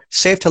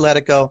 safe to let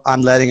it go,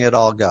 I'm letting it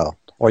all go.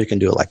 Or you can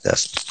do it like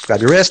this. Grab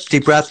your wrist,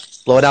 deep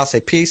breath, blow it out,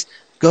 say peace.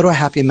 Go to a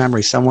happy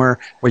memory somewhere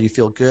where you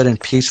feel good and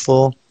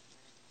peaceful.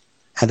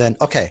 And then,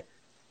 okay.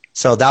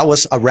 So that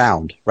was a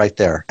round right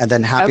there. And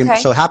then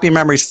so happy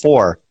memories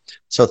 4.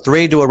 So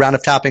 3, do a round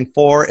of tapping.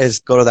 4 is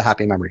go to the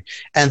happy memory.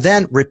 And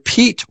then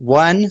repeat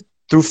 1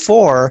 through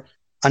 4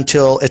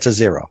 until it's a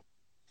 0.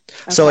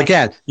 So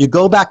again, you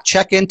go back,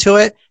 check into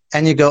it,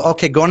 and you go,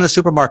 okay, going to the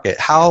supermarket.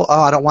 Oh,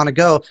 I don't want to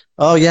go.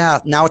 Oh yeah,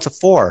 now it's a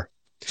 4.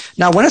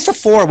 Now when it's a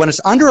 4, when it's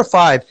under a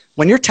 5,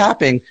 when you're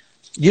tapping,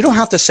 you don't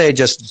have to say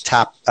just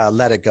tap,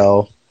 let it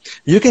go.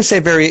 You can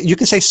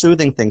say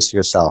soothing things to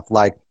yourself,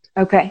 like,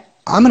 okay,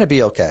 I'm going to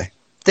be okay.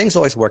 Things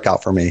always work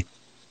out for me.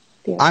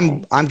 Okay.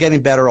 I'm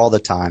getting better all the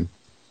time.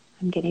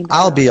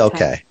 I'll be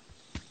okay.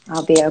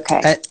 I'll be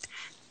okay. And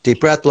deep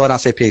breath, blow it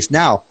out, say peace.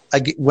 Now,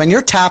 when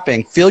you're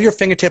tapping, feel your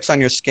fingertips on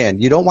your skin.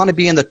 You don't want to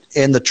be in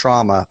the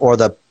trauma or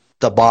the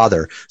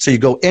bother. So you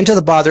go into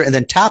the bother, and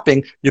then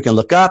tapping, you can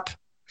look up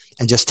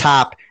and just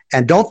tap.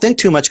 And don't think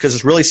too much because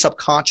it's really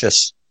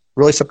subconscious.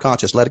 Really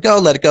subconscious. Let it go,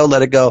 let it go,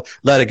 let it go,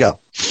 let it go.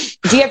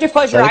 Do you have to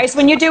close your eyes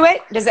when you do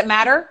it? Does it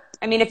matter?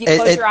 I mean, if you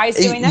close your eyes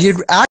doing this?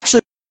 You'd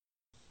actually...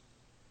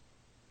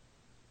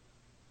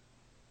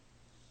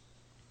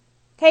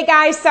 Hey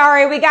guys,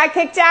 sorry, we got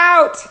kicked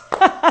out.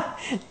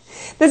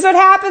 This is what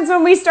happens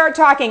when we start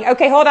talking.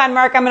 Okay, hold on,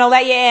 Mark. I'm going to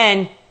let you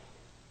in.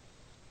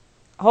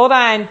 Hold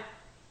on.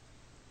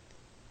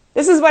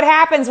 This is what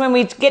happens when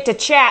we get to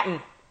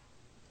chatting.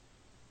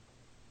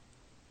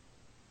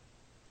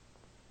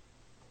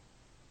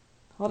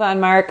 Hold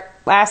on, Mark.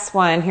 Last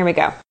one. Here we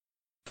go.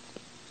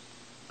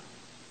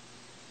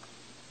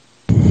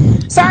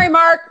 Sorry,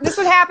 Mark. This is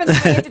what happens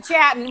when we get to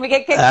chatting. We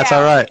get kicked out. That's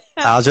all right.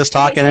 I was just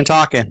talking and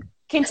talking.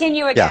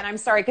 Continue again. Yeah. I'm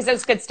sorry, because it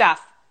was good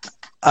stuff.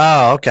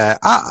 Oh, okay.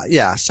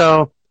 Yeah.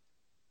 So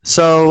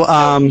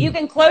you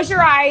can close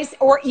your eyes,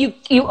 or you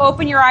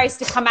open your eyes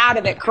to come out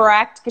of it,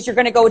 correct? Because you're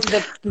going to go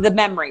to the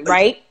memory,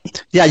 right?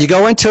 Yeah, you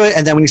go into it,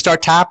 and then when you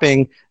start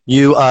tapping,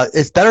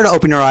 it's better to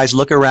open your eyes,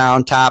 look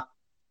around, tap,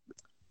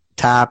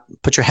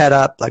 put your head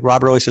up. Like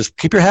Robert always says,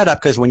 keep your head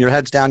up, because when your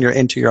head's down, you're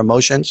into your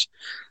emotions.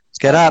 Let's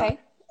get up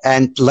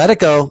and let it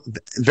go.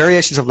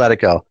 Variations of let it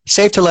go.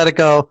 Safe to let it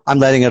go. I'm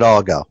letting it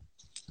all go.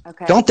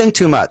 Okay. Don't think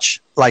too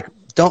much.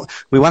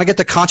 We want to get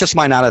the conscious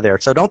mind out of there.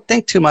 So don't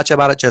think too much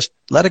about it. Just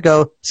let it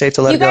go. Safe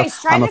to let it go. You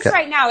guys, try this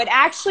right now. It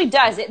actually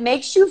does. It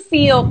makes you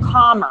feel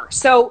calmer.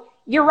 So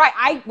you're right.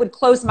 I would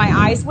close my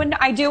eyes when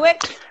I do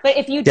it. But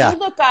if you do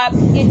look up,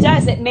 it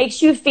does. It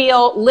makes you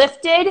feel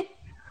lifted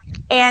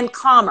and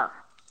calmer.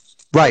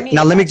 Right.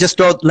 Now let me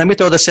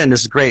throw this in.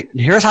 This is great.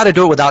 Here's how to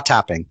do it without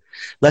tapping.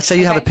 Let's say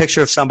you have a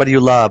picture of somebody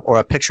you love, or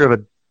a picture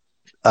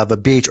of a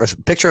beach, or a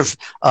picture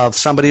of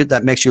somebody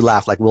that makes you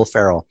laugh, like Will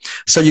Ferrell.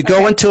 So you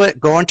go into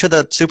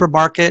the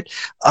supermarket.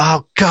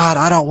 Oh God,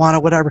 I don't want to,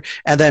 whatever.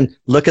 And then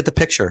look at the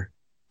picture.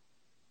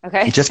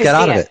 Okay. You just get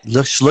out of it.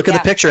 Look at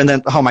the picture, and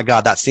then, oh my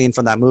God, that scene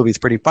from that movie is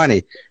pretty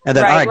funny. And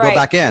then, all right, go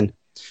back in.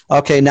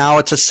 Okay. Now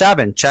it's a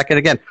 7. Check it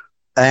again.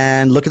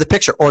 And look at the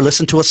picture, or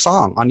listen to a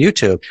song on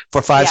YouTube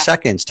for 5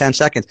 seconds, 10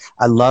 seconds.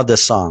 I love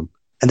this song.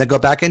 And then go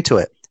back into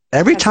it.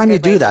 Every time you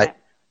do that,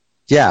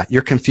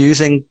 you're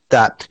confusing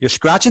that. You're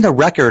scratching the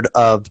record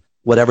of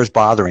whatever's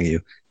bothering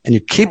you. And you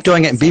keep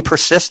doing it, and be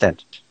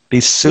persistent. Be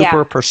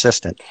super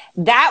persistent.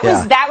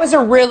 That was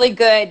a really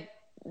good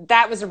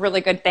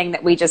thing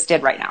that we just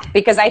did right now,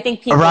 because I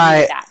think people need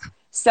that.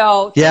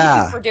 So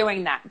thank you for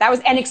doing that.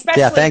 And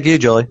especially thank you,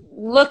 Julie.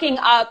 Looking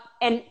up,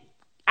 and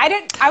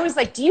I was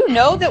like, do you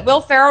know that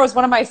Will Ferrell is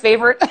one of my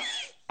favorite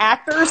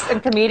actors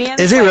and comedians?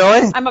 Is he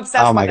really? I'm obsessed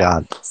with him. Oh my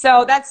God.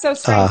 So that's so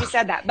strange you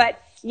said that. But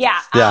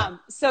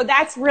so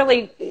that's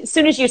really, as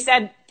soon as you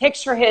said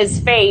picture his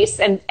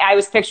face, and I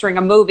was picturing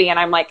a movie, and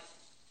I'm like,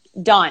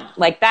 done.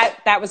 Like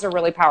that was a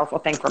really powerful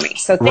thing for me.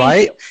 So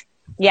thank you.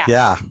 Yeah.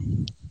 Yeah.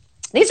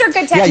 These are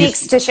good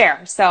techniques to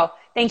share. So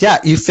thank you. Yeah,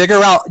 you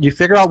figure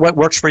out what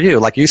works for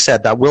you. Like you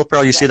said, that Will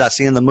Ferrell, you see that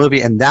scene in the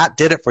movie, and that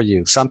did it for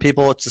you. Some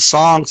people it's a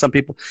song, some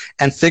people,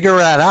 and figure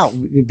that out.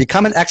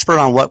 Become an expert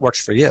on what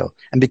works for you,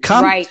 and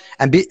become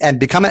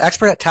become an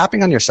expert at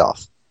tapping on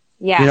yourself.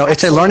 Yeah.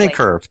 It's a learning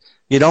curve.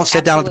 You don't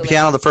sit down at the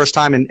piano the first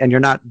time and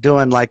you're not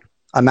doing like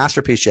a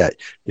masterpiece yet.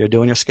 You're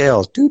doing your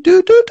scales. Do,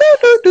 do, do, do,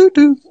 do, do,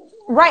 do.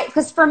 Right.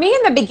 Because for me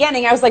in the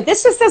beginning, I was like,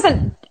 this just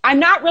doesn't,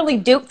 I'm not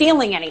really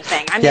feeling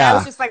anything. I mean, I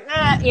was just like,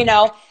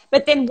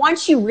 But then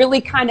once you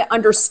really kind of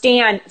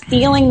understand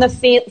feeling the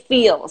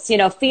feels,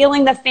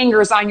 feeling the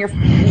fingers on your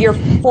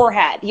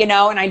forehead,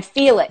 and I'd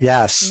feel it.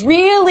 Yes.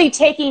 Really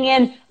taking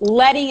in,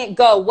 letting it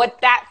go,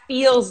 what that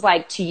feels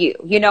like to you,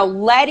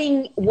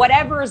 letting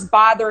whatever is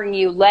bothering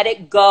you, let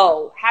it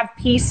go, have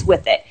peace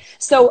with it.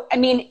 So, I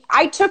mean,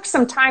 I took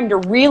some time to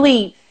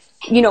really,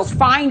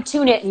 fine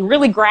tune it and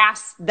really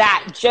grasp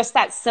just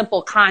that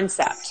simple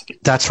concept.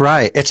 That's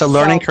right. It's a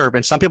learning curve.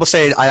 And some people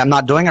say, I'm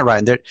not doing it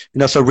right.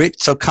 And so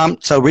reach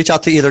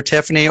out to either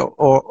Tiffany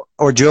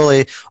or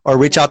Julie, or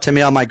reach out to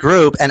me on my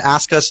group and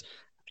ask us,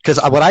 because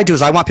what I do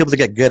is I want people to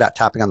get good at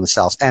tapping on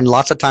themselves. And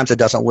lots of times it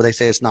doesn't, where they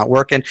say it's not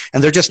working,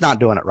 and they're just not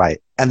doing it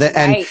right. And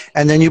then,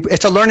 and then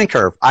it's a learning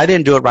curve. I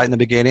didn't do it right in the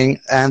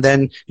beginning, and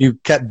then you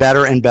get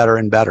better and better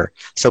and better.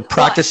 So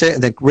practice it,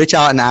 and then reach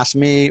out and ask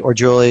me or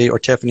Julie or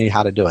Tiffany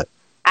how to do it.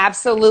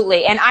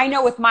 Absolutely. And I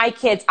know with my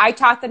kids, I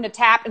taught them to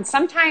tap, and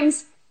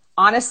sometimes,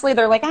 honestly,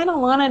 they're like, I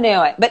don't want to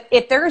do it. But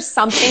if there's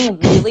something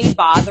really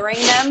bothering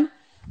them,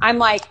 I'm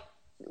like,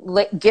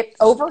 get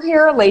over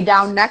here, lay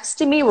down next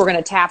to me. We're going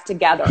to tap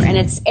together.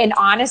 And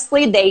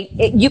honestly,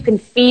 you can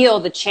feel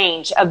the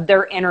change of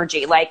their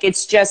energy. Like,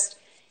 it's just,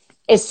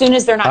 as soon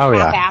as they're not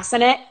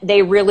half-assing it,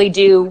 they really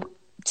do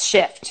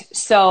shift.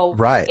 So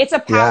it's a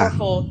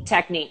powerful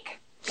technique.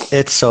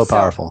 It's so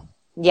powerful.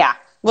 Yeah.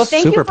 Well,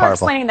 thank you for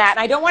explaining that. And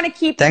I don't want to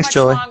keep much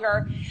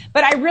longer,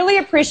 but I really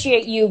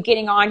appreciate you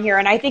getting on here.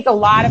 And I think a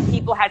lot of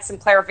people had some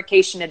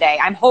clarification today.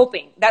 I'm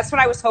hoping. That's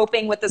what I was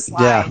hoping with the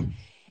slide,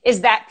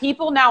 is that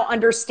people now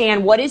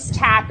understand what is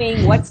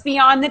tapping, what's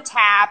beyond the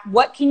tap,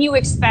 what can you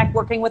expect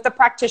working with a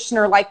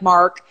practitioner like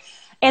Mark.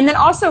 And then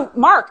also,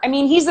 Mark, I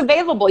mean, he's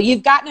available.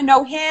 You've gotten to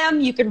know him.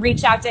 You can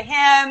reach out to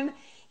him.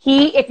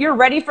 If you're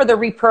ready for the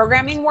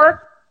reprogramming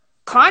work,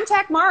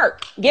 contact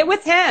Mark, get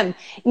with him,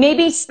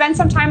 maybe spend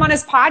some time on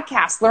his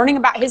podcast, learning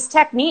about his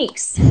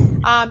techniques.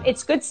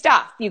 It's good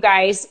stuff, you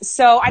guys.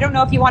 So I don't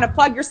know if you want to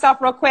plug yourself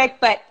real quick,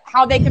 but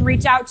how they can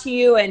reach out to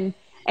you and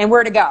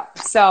where to go.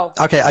 So,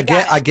 okay.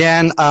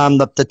 Again,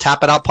 the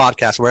Tap It Out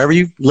podcast, wherever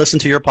you listen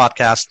to your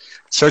podcast,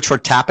 search for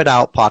Tap It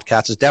Out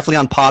podcast. It's definitely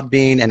on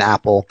Podbean and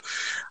Apple.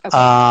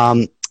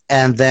 Okay.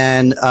 And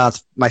then,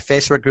 my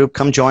Facebook group,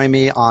 come join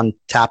me on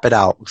Tap It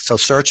Out. So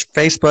search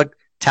Facebook,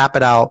 Tap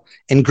It Out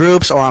in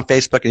groups or on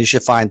Facebook, and you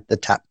should find the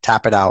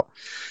Tap It Out.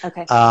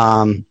 Okay.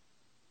 And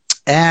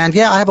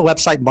I have a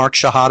website, Mark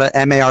Shahada,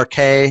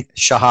 M-A-R-K,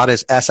 Shahada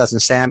is S as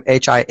in Sam,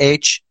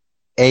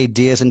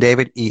 H-I-H-A-D as in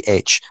David,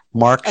 E-H,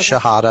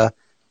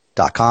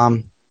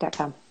 markshahada.com.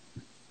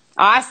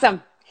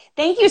 Awesome.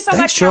 Thank you so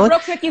much. Now, real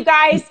quick, you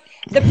guys,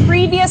 the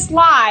previous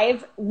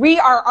live, we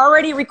are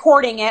already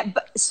recording it,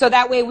 so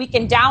that way we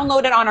can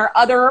download it on our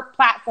other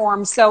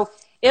platforms. So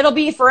it'll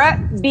be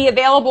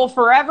available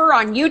forever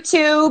on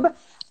YouTube,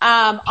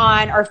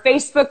 on our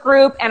Facebook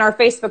group and our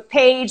Facebook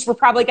page. We're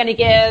probably going to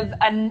give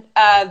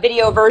a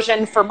video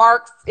version for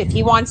Mark if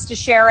he wants to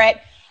share it.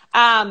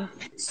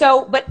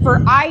 But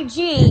for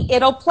IG,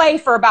 it'll play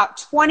for about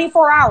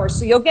 24 hours.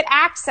 So you'll get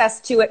access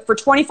to it for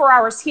 24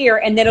 hours here,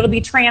 and then it'll be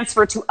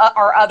transferred to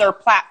our other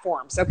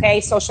platforms, okay?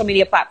 Social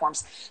media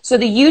platforms. So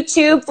the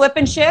YouTube Flip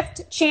and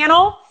Shift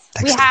channel,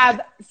 we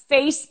have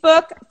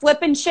Facebook Flip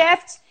and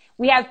Shift,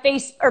 we have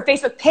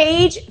Facebook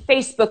page,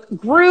 Facebook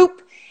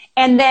group,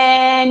 and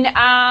then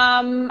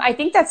I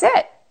think that's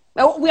it.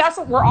 Oh,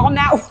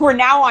 we're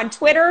now on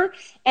Twitter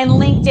and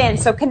LinkedIn.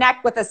 So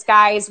connect with us,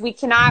 guys. We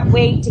cannot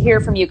wait to hear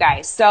from you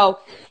guys. So,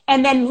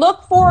 and then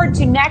look forward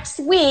to next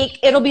week.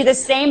 It'll be the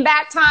same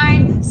bat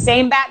time,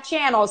 same bat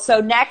channel.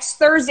 So next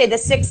Thursday, the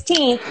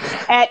 16th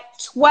at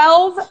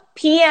 12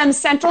 p.m.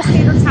 Central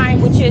Standard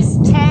Time, which is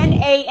 10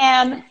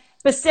 a.m.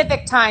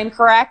 Pacific time,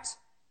 correct?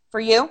 For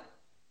you?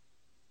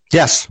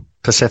 Yes.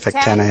 Pacific,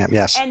 10 a.m.,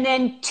 yes. And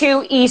then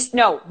 1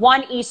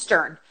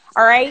 Eastern.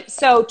 All right,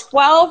 so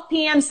 12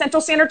 p.m.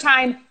 Central Standard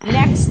Time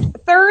next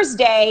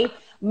Thursday.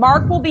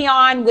 Mark will be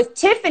on with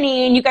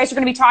Tiffany, and you guys are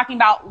going to be talking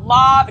about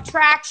law of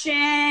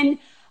attraction,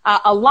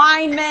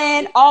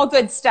 alignment, all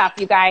good stuff,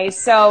 you guys.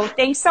 So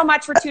thanks so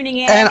much for tuning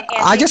in. And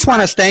I just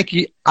want to thank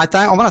you. I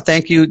want to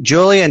thank you,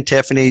 Julie and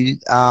Tiffany.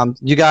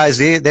 You guys,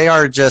 they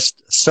are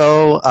just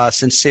so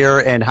sincere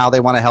in how they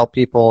want to help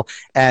people,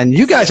 and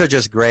you guys are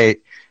just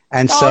great.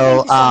 And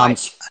so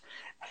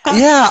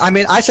I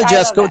mean, I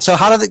suggest go. So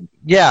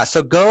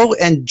so go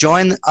and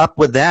join up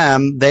with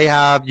them.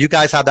 You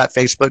guys have that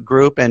Facebook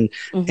group and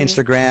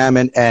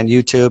Instagram and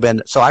YouTube.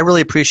 And so I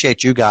really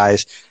appreciate you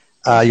guys,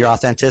 your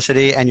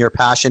authenticity and your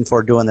passion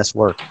for doing this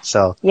work.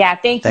 So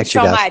thank you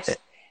so much.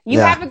 You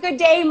have a good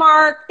day,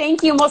 Mark.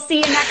 Thank you. And we'll see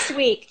you next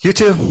week. You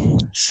too.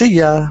 See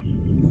ya.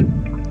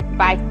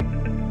 Bye.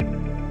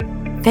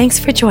 Thanks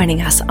for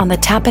joining us on the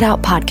Tap It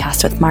Out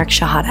podcast with Mark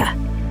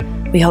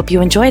Shahada. We hope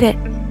you enjoyed it.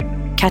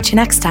 Catch you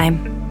next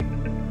time.